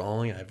that a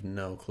drawing? I have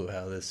no clue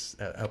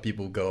how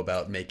people go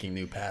about making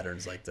new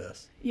patterns like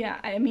this. Yeah,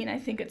 I mean, I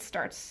think it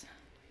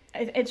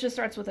just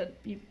starts with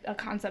a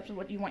concept of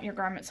what you want your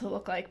garment to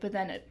look like, but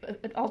then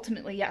it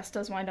ultimately, yes,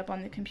 does wind up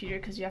on the computer,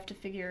 because you have to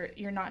figure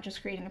you're not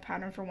just creating a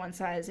pattern for one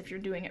size. If you're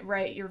doing it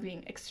right, you're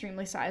being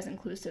extremely size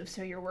inclusive,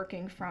 so you're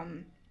working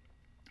from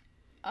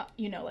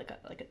like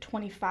a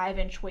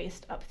 25-inch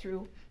waist up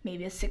through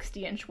maybe a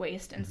 60-inch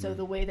waist, and so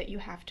the way that you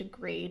have to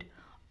grade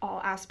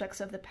all aspects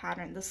of the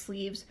pattern, the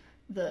sleeves,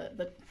 the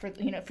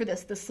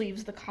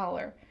sleeves, the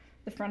collar,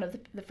 the front of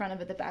it,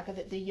 the back of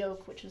it, the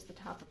yoke, which is the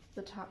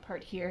top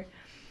part here,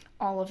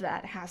 all of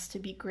that has to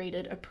be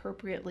graded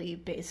appropriately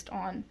based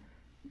on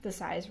the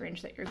size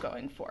range that you're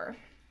going for.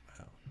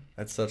 Wow,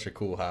 that's such a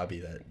cool hobby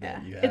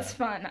that you have. It's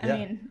fun. I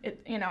mean,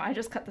 I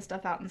just cut the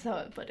stuff out and sew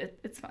it, but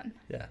it's fun.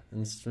 Yeah,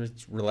 and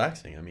it's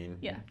relaxing. I mean,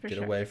 get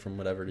away from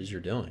whatever it is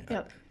you're doing.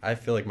 Yep. I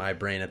feel like my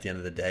brain at the end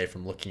of the day,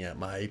 from looking at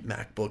my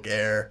MacBook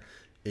Air,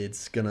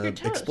 it's gonna You're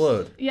toast.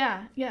 explode.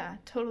 Yeah,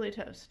 totally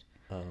toast.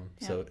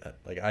 So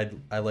like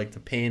I like to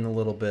paint a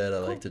little bit. I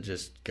like to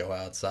just go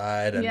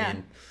outside. I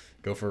mean,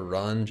 go for a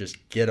run.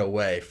 Just get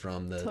away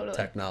from the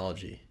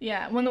technology.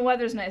 Yeah, when the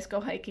weather's nice, go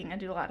hiking. I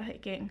do a lot of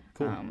hiking,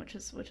 cool. which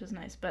is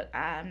nice. But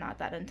I'm not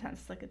that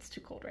intense. Like, it's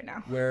too cold right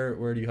now.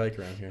 Where do you hike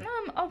around here?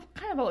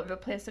 Kind of all over the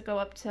place. I go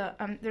up to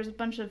there's a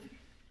bunch of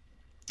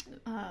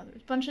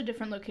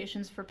different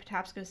locations for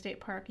Patapsco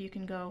State Park. You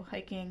can go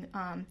hiking.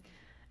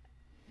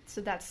 So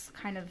that's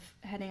kind of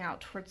heading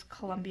out towards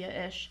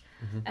Columbia-ish.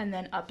 And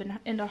then up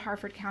into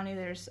Harford County,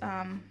 there's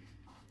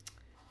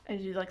I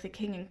do like the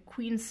King and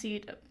Queen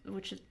seat,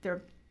 which is,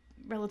 they're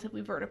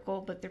relatively vertical,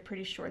 but they're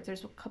pretty short.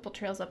 There's a couple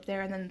trails up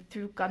there, and then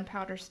through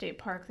Gunpowder State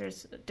Park,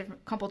 there's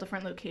couple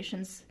different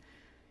locations.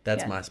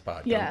 That's my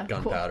spot.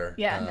 Gunpowder.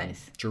 Cool. Yeah,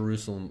 nice.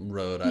 Jerusalem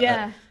Road.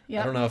 I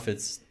don't know if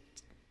it's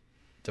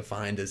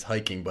defined as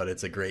hiking, but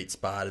it's a great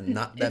spot, and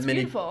not that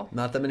many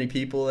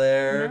people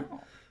there.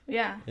 No.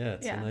 Yeah. Yeah,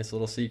 it's a nice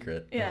little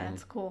secret. Yeah,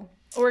 it's cool.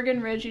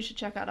 Oregon Ridge, you should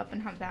check out up in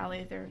Hunt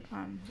Valley. They're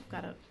we've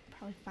got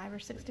probably 5 or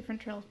 6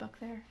 different trails back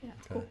there. Yeah,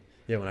 it's cool.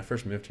 Yeah, when I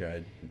first moved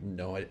here,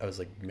 I was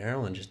like,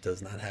 Maryland just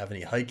does not have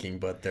any hiking,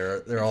 but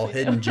they're all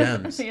hidden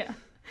gems. Yeah.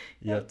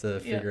 You have to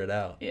figure it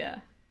out. Yeah.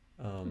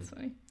 That's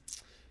funny.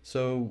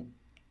 So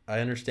I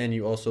understand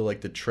you also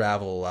like to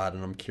travel a lot,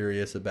 and I'm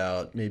curious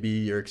about maybe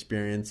your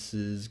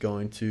experiences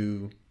going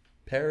to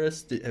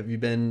Paris. Have you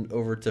been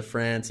over to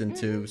France and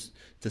to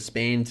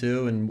Spain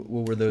too? And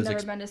what were those?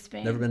 Never been to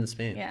Spain. Never been to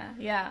Spain.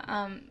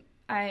 Yeah.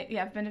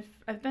 I've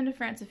been to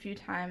France a few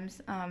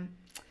times.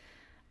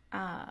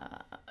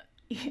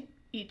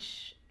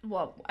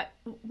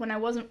 When I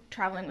wasn't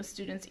traveling with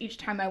students, each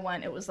time I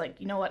went, it was like,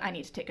 you know what, I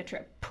need to take a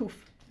trip.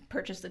 Poof,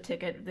 purchased a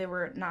ticket. They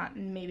were not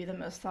maybe the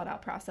most thought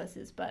out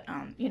processes, but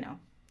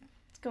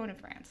it's going to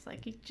France.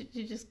 Like, you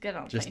just get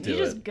on a plane. You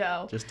just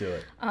go. Just do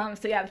it.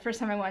 So yeah, the first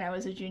time I went, I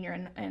was a junior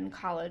in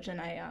college, and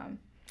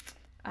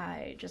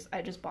I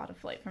just bought a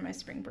flight for my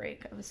spring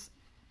break. I was,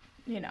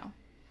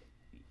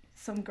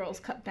 some girls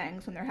cut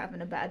bangs when they're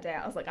having a bad day.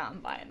 I was like, I'm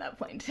buying that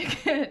plane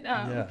ticket.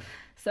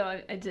 So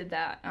I did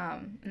that,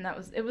 and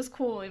it was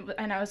cool.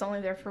 And I was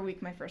only there for a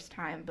week my first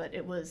time, but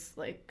it was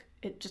like,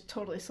 it just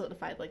totally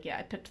solidified. Like, yeah,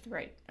 I picked the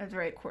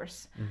right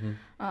course,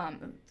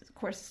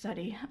 course of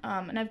study.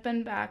 And I've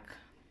been back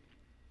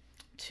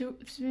 3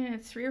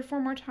 or 4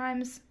 more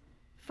times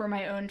for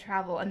my own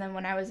travel. And then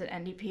when I was at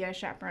NDP, I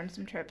chaperoned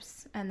some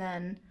trips, and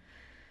then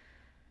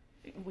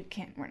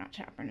we're not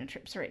chaperoning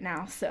trips right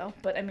now, so,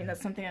 but I mean,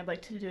 that's something I'd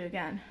like to do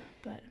again.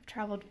 But I've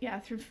traveled,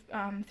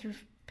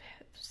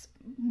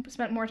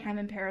 spent more time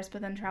in Paris,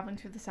 but then traveling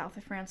through the south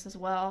of France as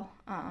well.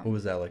 What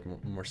was that, like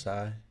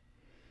Marseille?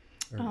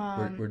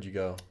 Or where'd you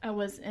go? I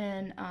was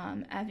in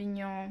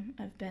Avignon.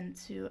 I've been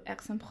to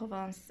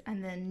Aix-en-Provence,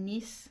 and then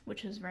Nice,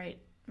 which is right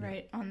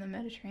on the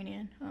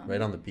Mediterranean. Right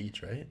on the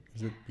beach, right?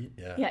 Is it?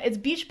 Yeah. Yeah, it's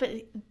beach, but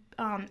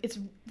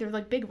they're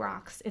like big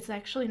rocks. It's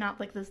actually not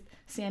like this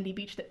sandy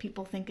beach that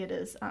people think it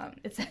is.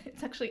 It's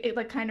actually, it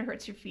like kind of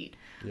hurts your feet.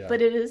 Yeah.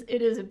 But it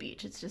is a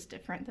beach. It's just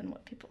different than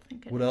what people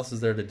think it is. What else is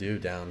there to do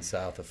down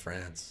south of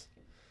France?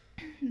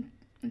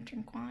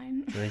 Drink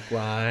wine. Drink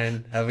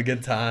wine, have a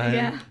good time,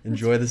 Yeah.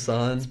 enjoy the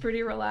sun. It's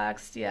pretty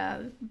relaxed,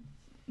 yeah.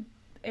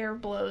 Air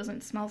blows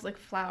and it smells like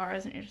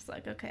flowers, and you're just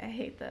like, okay, I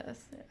hate this.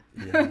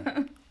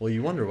 Yeah. Well,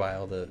 you wonder why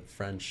all the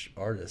French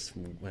artists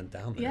went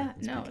down there. Yeah,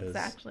 It's no, because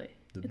exactly.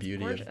 The It's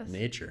beauty gorgeous. of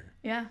nature.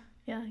 Yeah,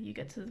 you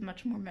get to the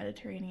much more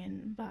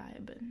Mediterranean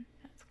vibe, and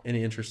that's cool.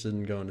 Any interested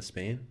in going to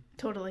Spain?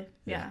 Totally,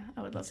 yeah.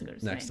 I would love to go to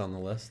Spain. Next on the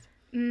list?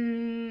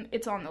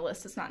 It's on the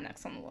list. It's not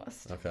next on the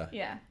list. Okay.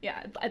 Yeah.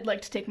 I'd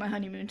like to take my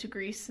honeymoon to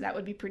Greece. That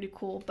would be pretty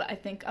cool. But I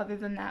think other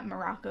than that,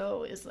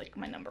 Morocco is like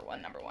my number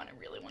one. I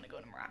really want to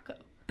go to Morocco.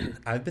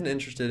 I've been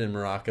interested in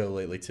Morocco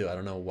lately too. I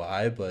don't know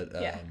why, but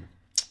Yeah.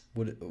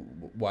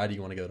 why do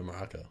you want to go to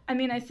Morocco? I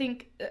mean, I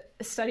think I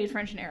studied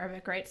French and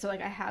Arabic, right? So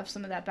like I have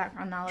some of that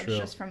background knowledge True.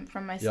 just from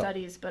my Yep.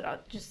 studies.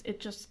 But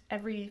just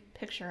every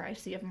picture I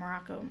see of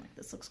Morocco, I'm like,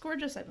 this looks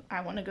gorgeous.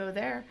 I want to go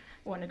there.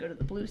 I want to go to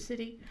the Blue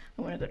City.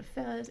 I want to go to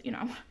Fez.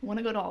 I want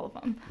to go to all of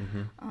them.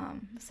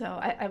 Mm-hmm. So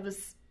I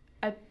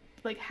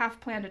like half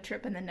planned a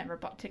trip and then never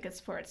bought tickets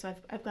for it. So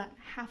I've got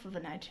half of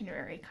an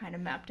itinerary kind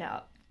of mapped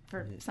out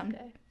for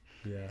someday.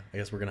 Yeah, I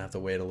guess we're gonna have to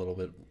wait a little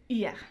bit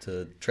Yeah.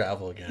 to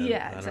travel again.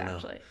 Yeah, I don't know.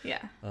 exactly.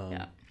 Yeah.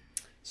 Yeah.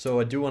 So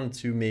I do want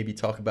to maybe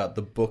talk about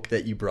the book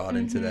that you brought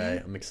in today.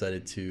 I'm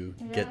excited to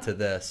get to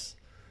this.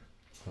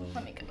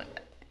 Let me get my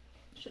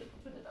should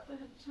have put it up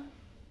ahead of time.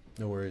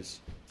 No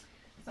worries.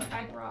 So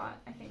I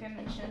think I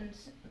mentioned,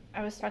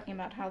 I was talking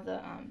about how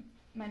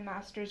my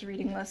master's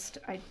reading list,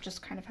 I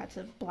just kind of had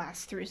to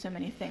blast through so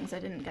many things. I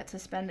didn't get to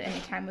spend any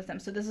time with them.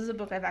 So this is a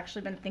book I've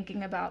actually been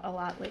thinking about a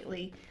lot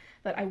lately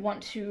that I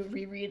want to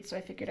reread, so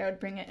I figured I would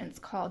bring it, and it's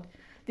called,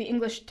 the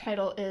English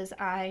title is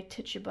I,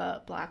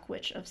 Tituba, Black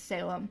Witch of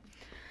Salem.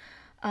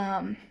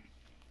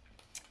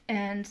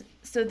 And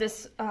so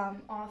this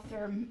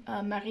author,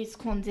 Maryse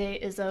Condé,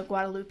 is a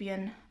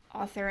Guadeloupean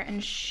author,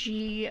 and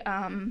she,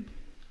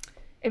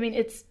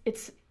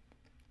 it's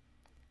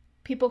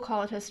people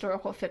call it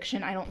historical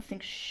fiction. I don't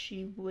think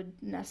she would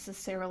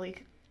necessarily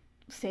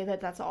say that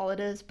that's all it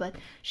is, but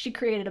she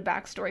created a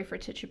backstory for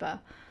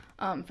Tituba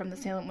from the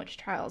Salem witch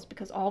trials,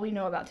 because all we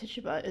know about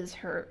Tituba is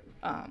her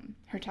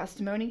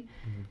testimony,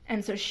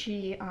 and so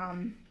she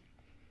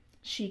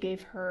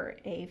gave her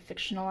a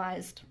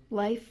fictionalized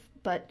life,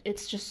 but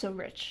it's just so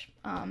rich.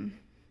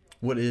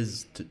 What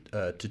is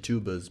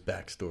Tituba's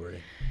backstory?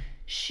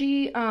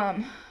 She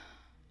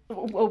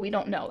well, we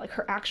don't know. Like,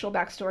 her actual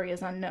backstory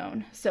is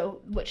unknown.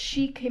 So what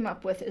she came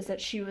up with is that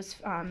she was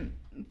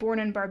born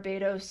in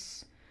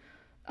Barbados.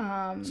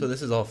 So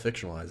this is all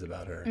fictionalized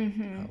about her.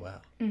 Mm-hmm. Oh,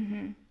 wow.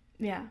 Mm-hmm.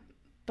 Yeah,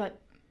 but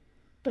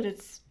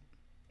it's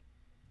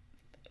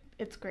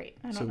great.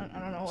 I don't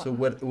know. So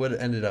what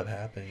ended up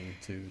happening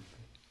to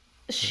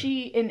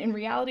she in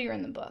reality or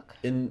in the book?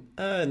 In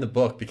the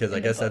book, because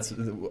I guess that's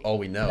all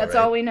we know. That's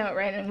right? all we know,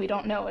 right? And we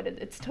don't know it.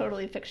 It's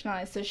totally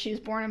fictionalized. So she's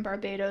born in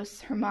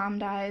Barbados. Her mom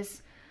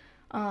dies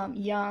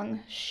young.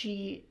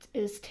 She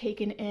is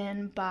taken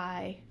in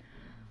by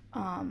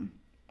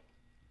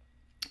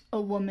a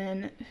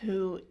woman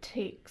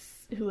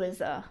who's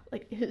a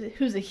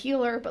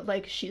healer, but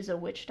like she's a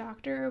witch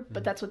doctor,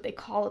 but that's what they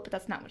call it, but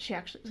that's not what she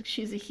actually is.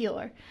 She's a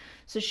healer.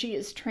 So she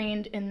is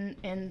trained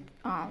in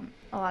a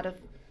lot of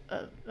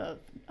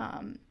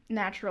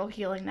natural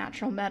healing,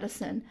 natural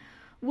medicine,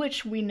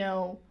 which we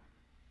know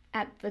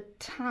at the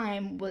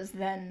time was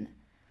then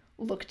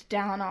looked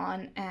down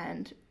on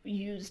and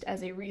used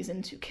as a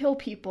reason to kill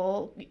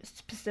people,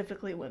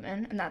 specifically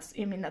women. And that's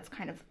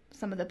kind of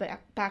some of the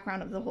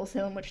background of the whole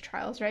Salem witch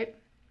trials, right?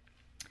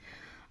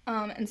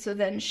 And so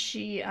then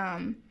she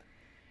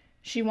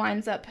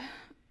winds up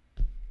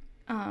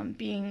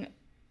being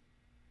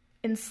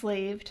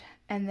enslaved,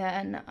 and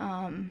then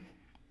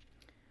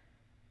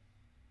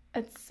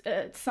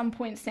at some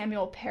point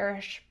Samuel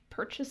Parrish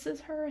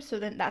purchases her, so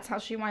then that's how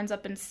she winds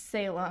up in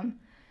Salem.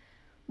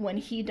 When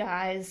he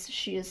dies,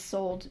 she is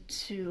sold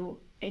to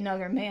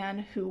another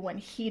man who, when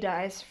he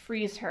dies,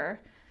 frees her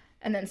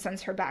and then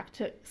sends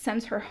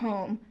her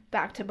home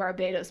back to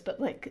Barbados. But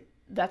like,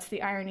 that's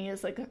the irony,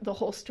 is like the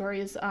whole story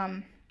is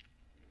one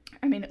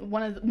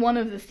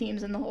of the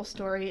themes in the whole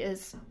story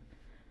is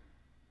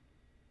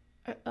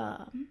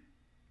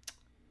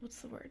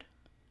what's the word?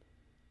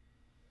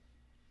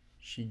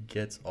 She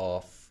gets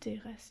off.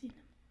 Déracine.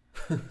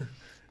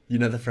 You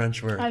know the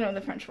French word. I know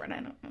the French word. I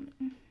don't.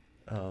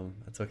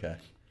 That's okay.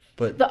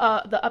 But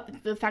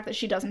the fact that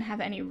she doesn't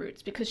have any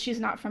roots, because she's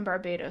not from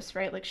Barbados,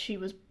 right? Like, she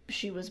was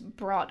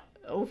brought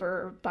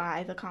over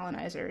by the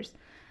colonizers.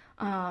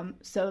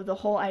 So the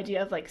whole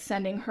idea of like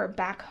sending her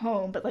back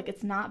home, but like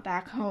it's not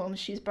back home.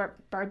 She's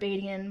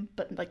Barbadian,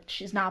 but like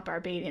she's not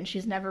Barbadian.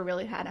 She's never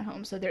really had a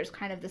home. So there's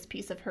kind of this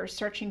piece of her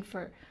searching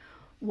for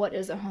what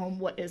is a home,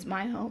 what is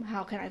my home,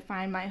 how can I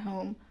find my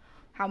home,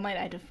 how might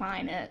I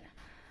define it.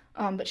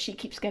 But she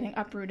keeps getting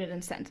uprooted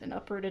and sent, and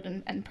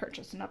uprooted and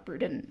purchased and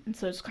uprooted. And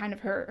so it's kind of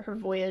her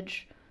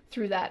voyage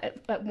through that.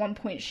 At one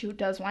point, she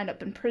does wind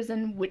up in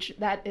prison, which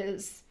that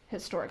is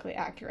historically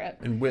accurate.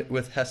 And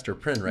with Hester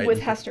Prynne, right? With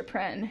Hester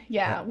Prynne,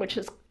 yeah, which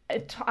is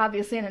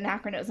obviously an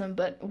anachronism,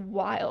 but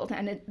wild.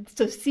 And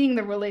so seeing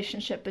the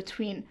relationship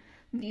between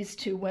these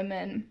two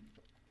women,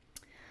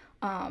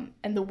 and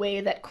the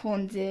way that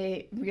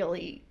Condé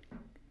really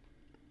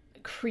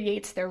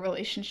creates their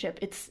relationship.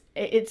 It's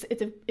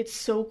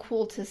so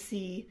cool to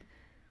see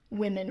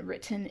women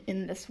written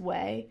in this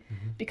way,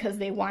 because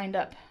they wind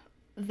up,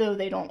 though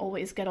they don't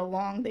always get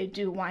along, they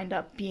do wind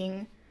up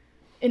being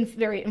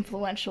very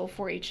influential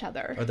for each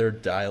other. Are there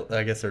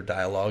I guess there are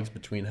dialogues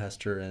between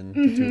Hester and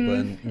Tituba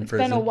in It's prison?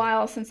 been a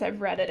while since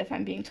I've read it, if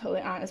I'm being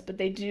totally honest, but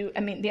they do. I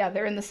mean, yeah,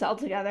 they're in the cell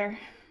together.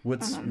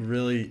 What's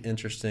really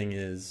interesting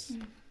is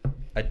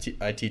I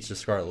teach the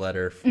Scarlet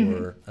Letter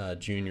for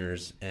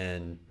juniors,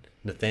 and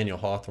Nathaniel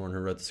Hawthorne, who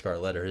wrote the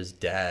Scarlet Letter, his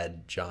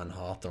dad, John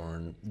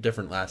Hawthorne,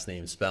 different last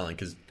name spelling,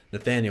 because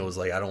Nathaniel was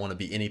like, I don't want to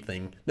be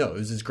anything. No, it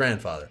was his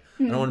grandfather.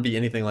 I don't want to be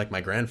anything like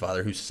my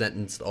grandfather, who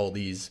sentenced all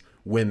these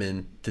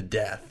women to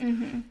death.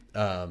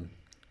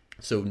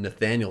 So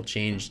Nathaniel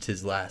changed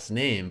his last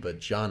name, but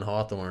John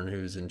Hawthorne,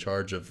 who's in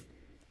charge of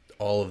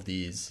all of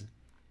these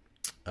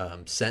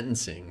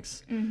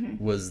sentencings,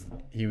 was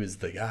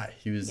the guy.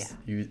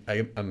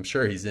 I'm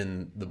sure he's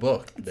in the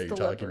book that you're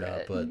talking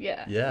about. But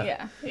yeah,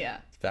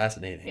 it's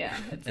fascinating. Yeah,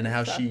 and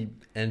how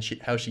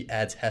she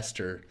adds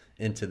Hester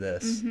into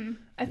this.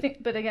 I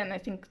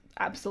think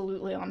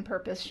absolutely on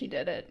purpose she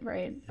did it,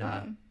 right?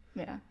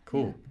 Yeah.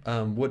 Cool.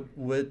 Yeah. What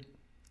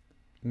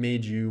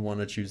made you want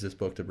to choose this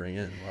book to bring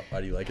in?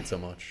 Why do you like it so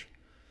much?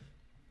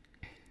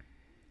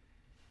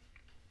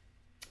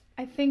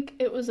 I think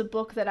it was a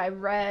book that I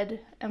read,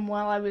 and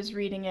while I was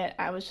reading it,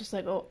 I was just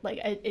like,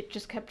 I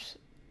just kept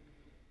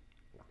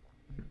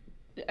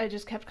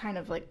kind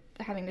of like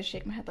having to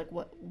shake my head, like,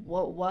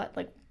 what,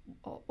 like,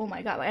 oh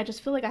my God, like, I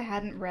just feel like I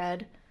hadn't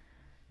read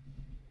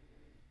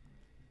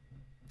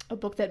a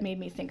book that made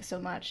me think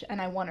so much,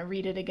 and I want to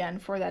read it again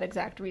for that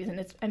exact reason.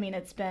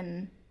 It's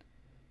been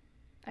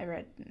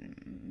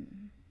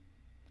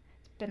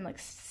like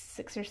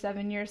 6 or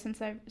 7 years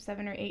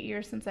 7 or 8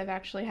 years since I've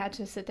actually had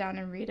to sit down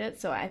and read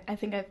it. So I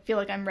think I feel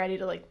like I'm ready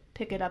to like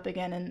pick it up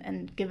again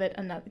and give it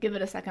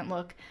a second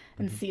look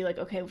and see like,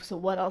 okay, so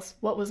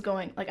what was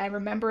going, like, I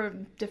remember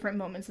different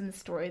moments in the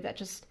story that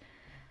just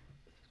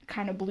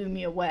kind of blew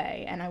me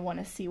away, and I want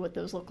to see what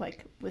those look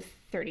like with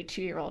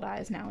 32-year-old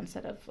eyes now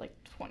instead of like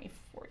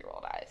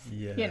 24-year-old eyes.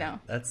 Yeah, you know,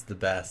 that's the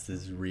best,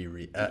 is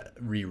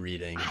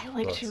rereading. I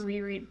like books. to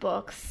reread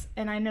books,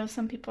 and I know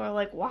some people are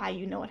like, why?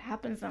 You know what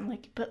happens. And I'm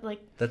like, but like,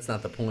 that's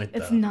not the point.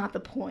 It's not the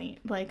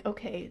point. Like,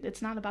 okay,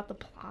 it's not about the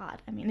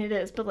plot. I mean, it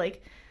is, but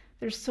like,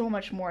 there's so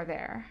much more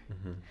there.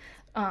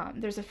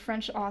 There's a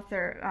French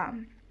author,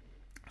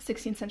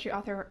 16th century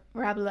author,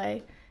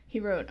 Rabelais.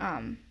 He wrote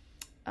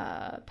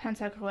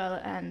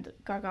Pantagruel and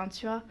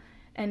Gargantua,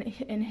 and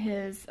in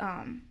his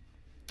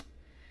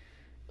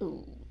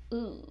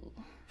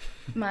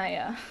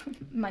my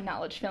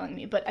knowledge failing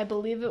me, but I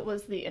believe it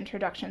was the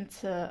introduction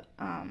to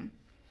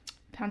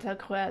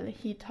Pantagruel.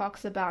 He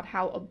talks about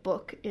how a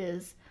book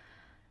is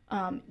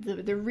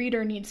the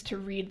reader needs to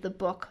read the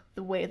book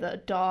the way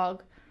the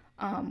dog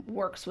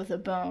works with a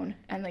bone,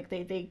 and like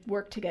they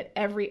work to get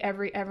every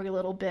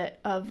little bit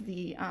of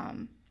the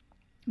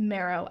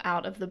marrow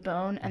out of the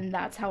bone, and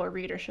that's how a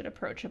reader should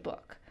approach a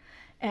book.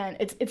 And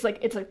it's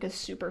like a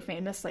super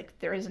famous, like,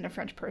 there isn't a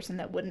French person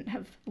that wouldn't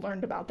have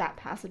learned about that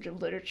passage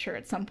of literature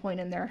at some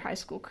point in their high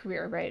school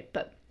career, right?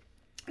 But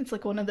it's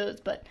like one of those.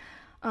 But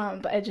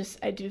I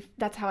do.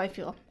 That's how I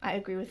feel. I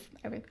agree with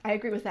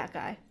that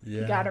guy.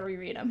 Yeah. You gotta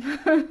reread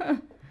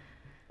him.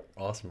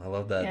 Awesome. I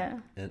love that.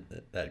 Yeah.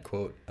 That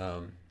quote.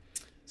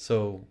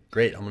 So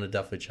great. I'm gonna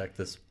definitely check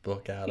this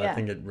book out. Yeah. I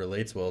think it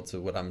relates well to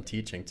what I'm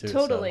teaching too.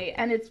 Totally, so.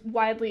 And it's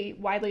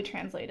widely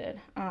translated.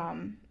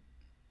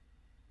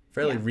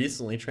 Fairly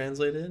recently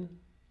translated?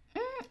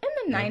 In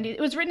the 90s. It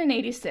was written in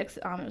 86.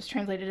 It was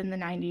translated in the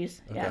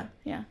 90s. Okay.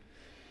 Yeah.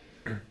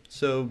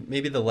 So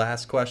maybe the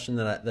last question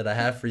that I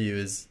have for you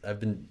is, I've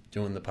been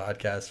doing the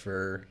podcast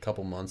for a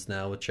couple months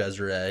now with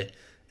Cesare,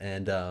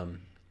 and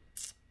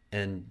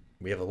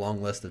we have a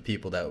long list of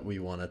people that we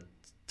want to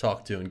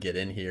talk to and get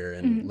in here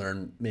and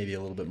learn maybe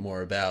a little bit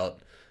more about.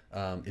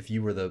 If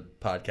you were the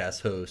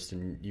podcast host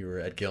and you were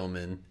at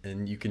Gilman,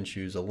 and you can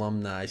choose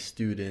alumni,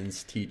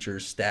 students,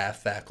 teachers,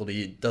 staff,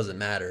 faculty, it doesn't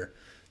matter,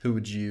 who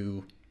would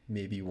you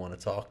maybe want to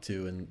talk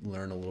to and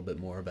learn a little bit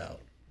more about?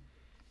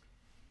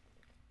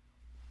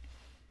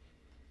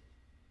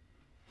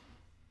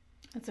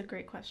 That's a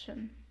great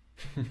question.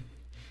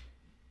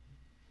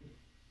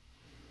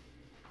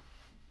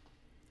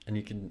 And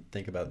you can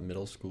think about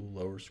middle school,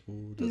 lower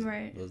school,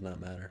 does not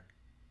matter.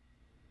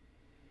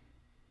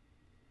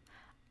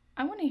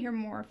 I want to hear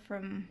more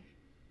from...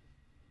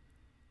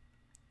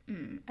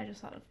 I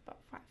just thought of about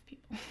 5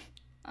 people.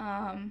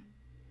 I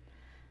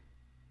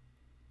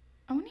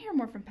want to hear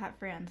more from Pat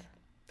Franz.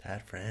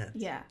 Pat Franz?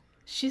 Yeah.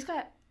 She's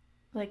got,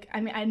 like,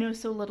 I mean, I know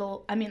so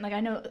little. I mean, like, I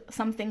know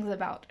some things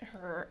about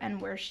her and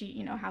where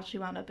she, how she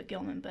wound up at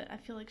Gilman, but I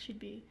feel like she'd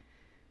be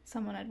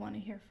someone I'd want to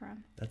hear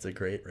from. That's a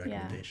great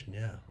recommendation,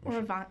 yeah.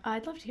 Or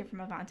I'd love to hear from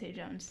Avante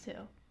Jones,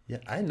 too. Yeah,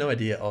 I had no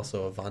idea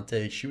also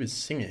Avante, she was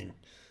singing.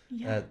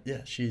 Yeah.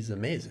 She's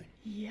amazing.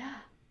 Yeah.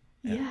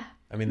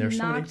 I mean, there's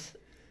so many...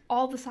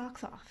 all the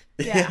socks off.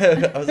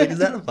 Yeah. I was like, is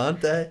that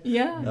Avante?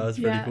 Yeah. That was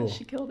pretty cool.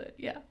 She killed it.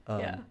 Yeah.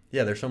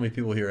 Yeah, there's so many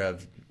people here who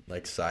have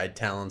like side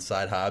talents,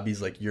 side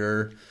hobbies. Like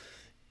you're,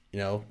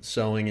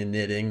 sewing and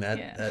knitting.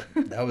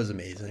 That was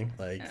amazing.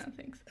 Like Yeah,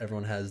 thanks.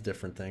 everyone has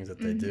different things that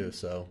they do.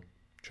 So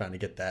trying to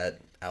get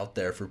that out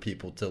there for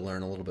people to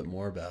learn a little bit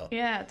more about.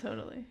 Yeah,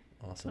 totally.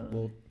 Awesome.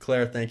 Totally. Well,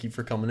 Claire, thank you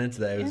for coming in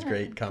today. It was a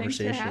great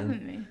conversation. Thanks for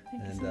having me.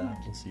 Thank you so much.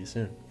 We'll see you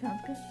soon.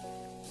 Sounds good.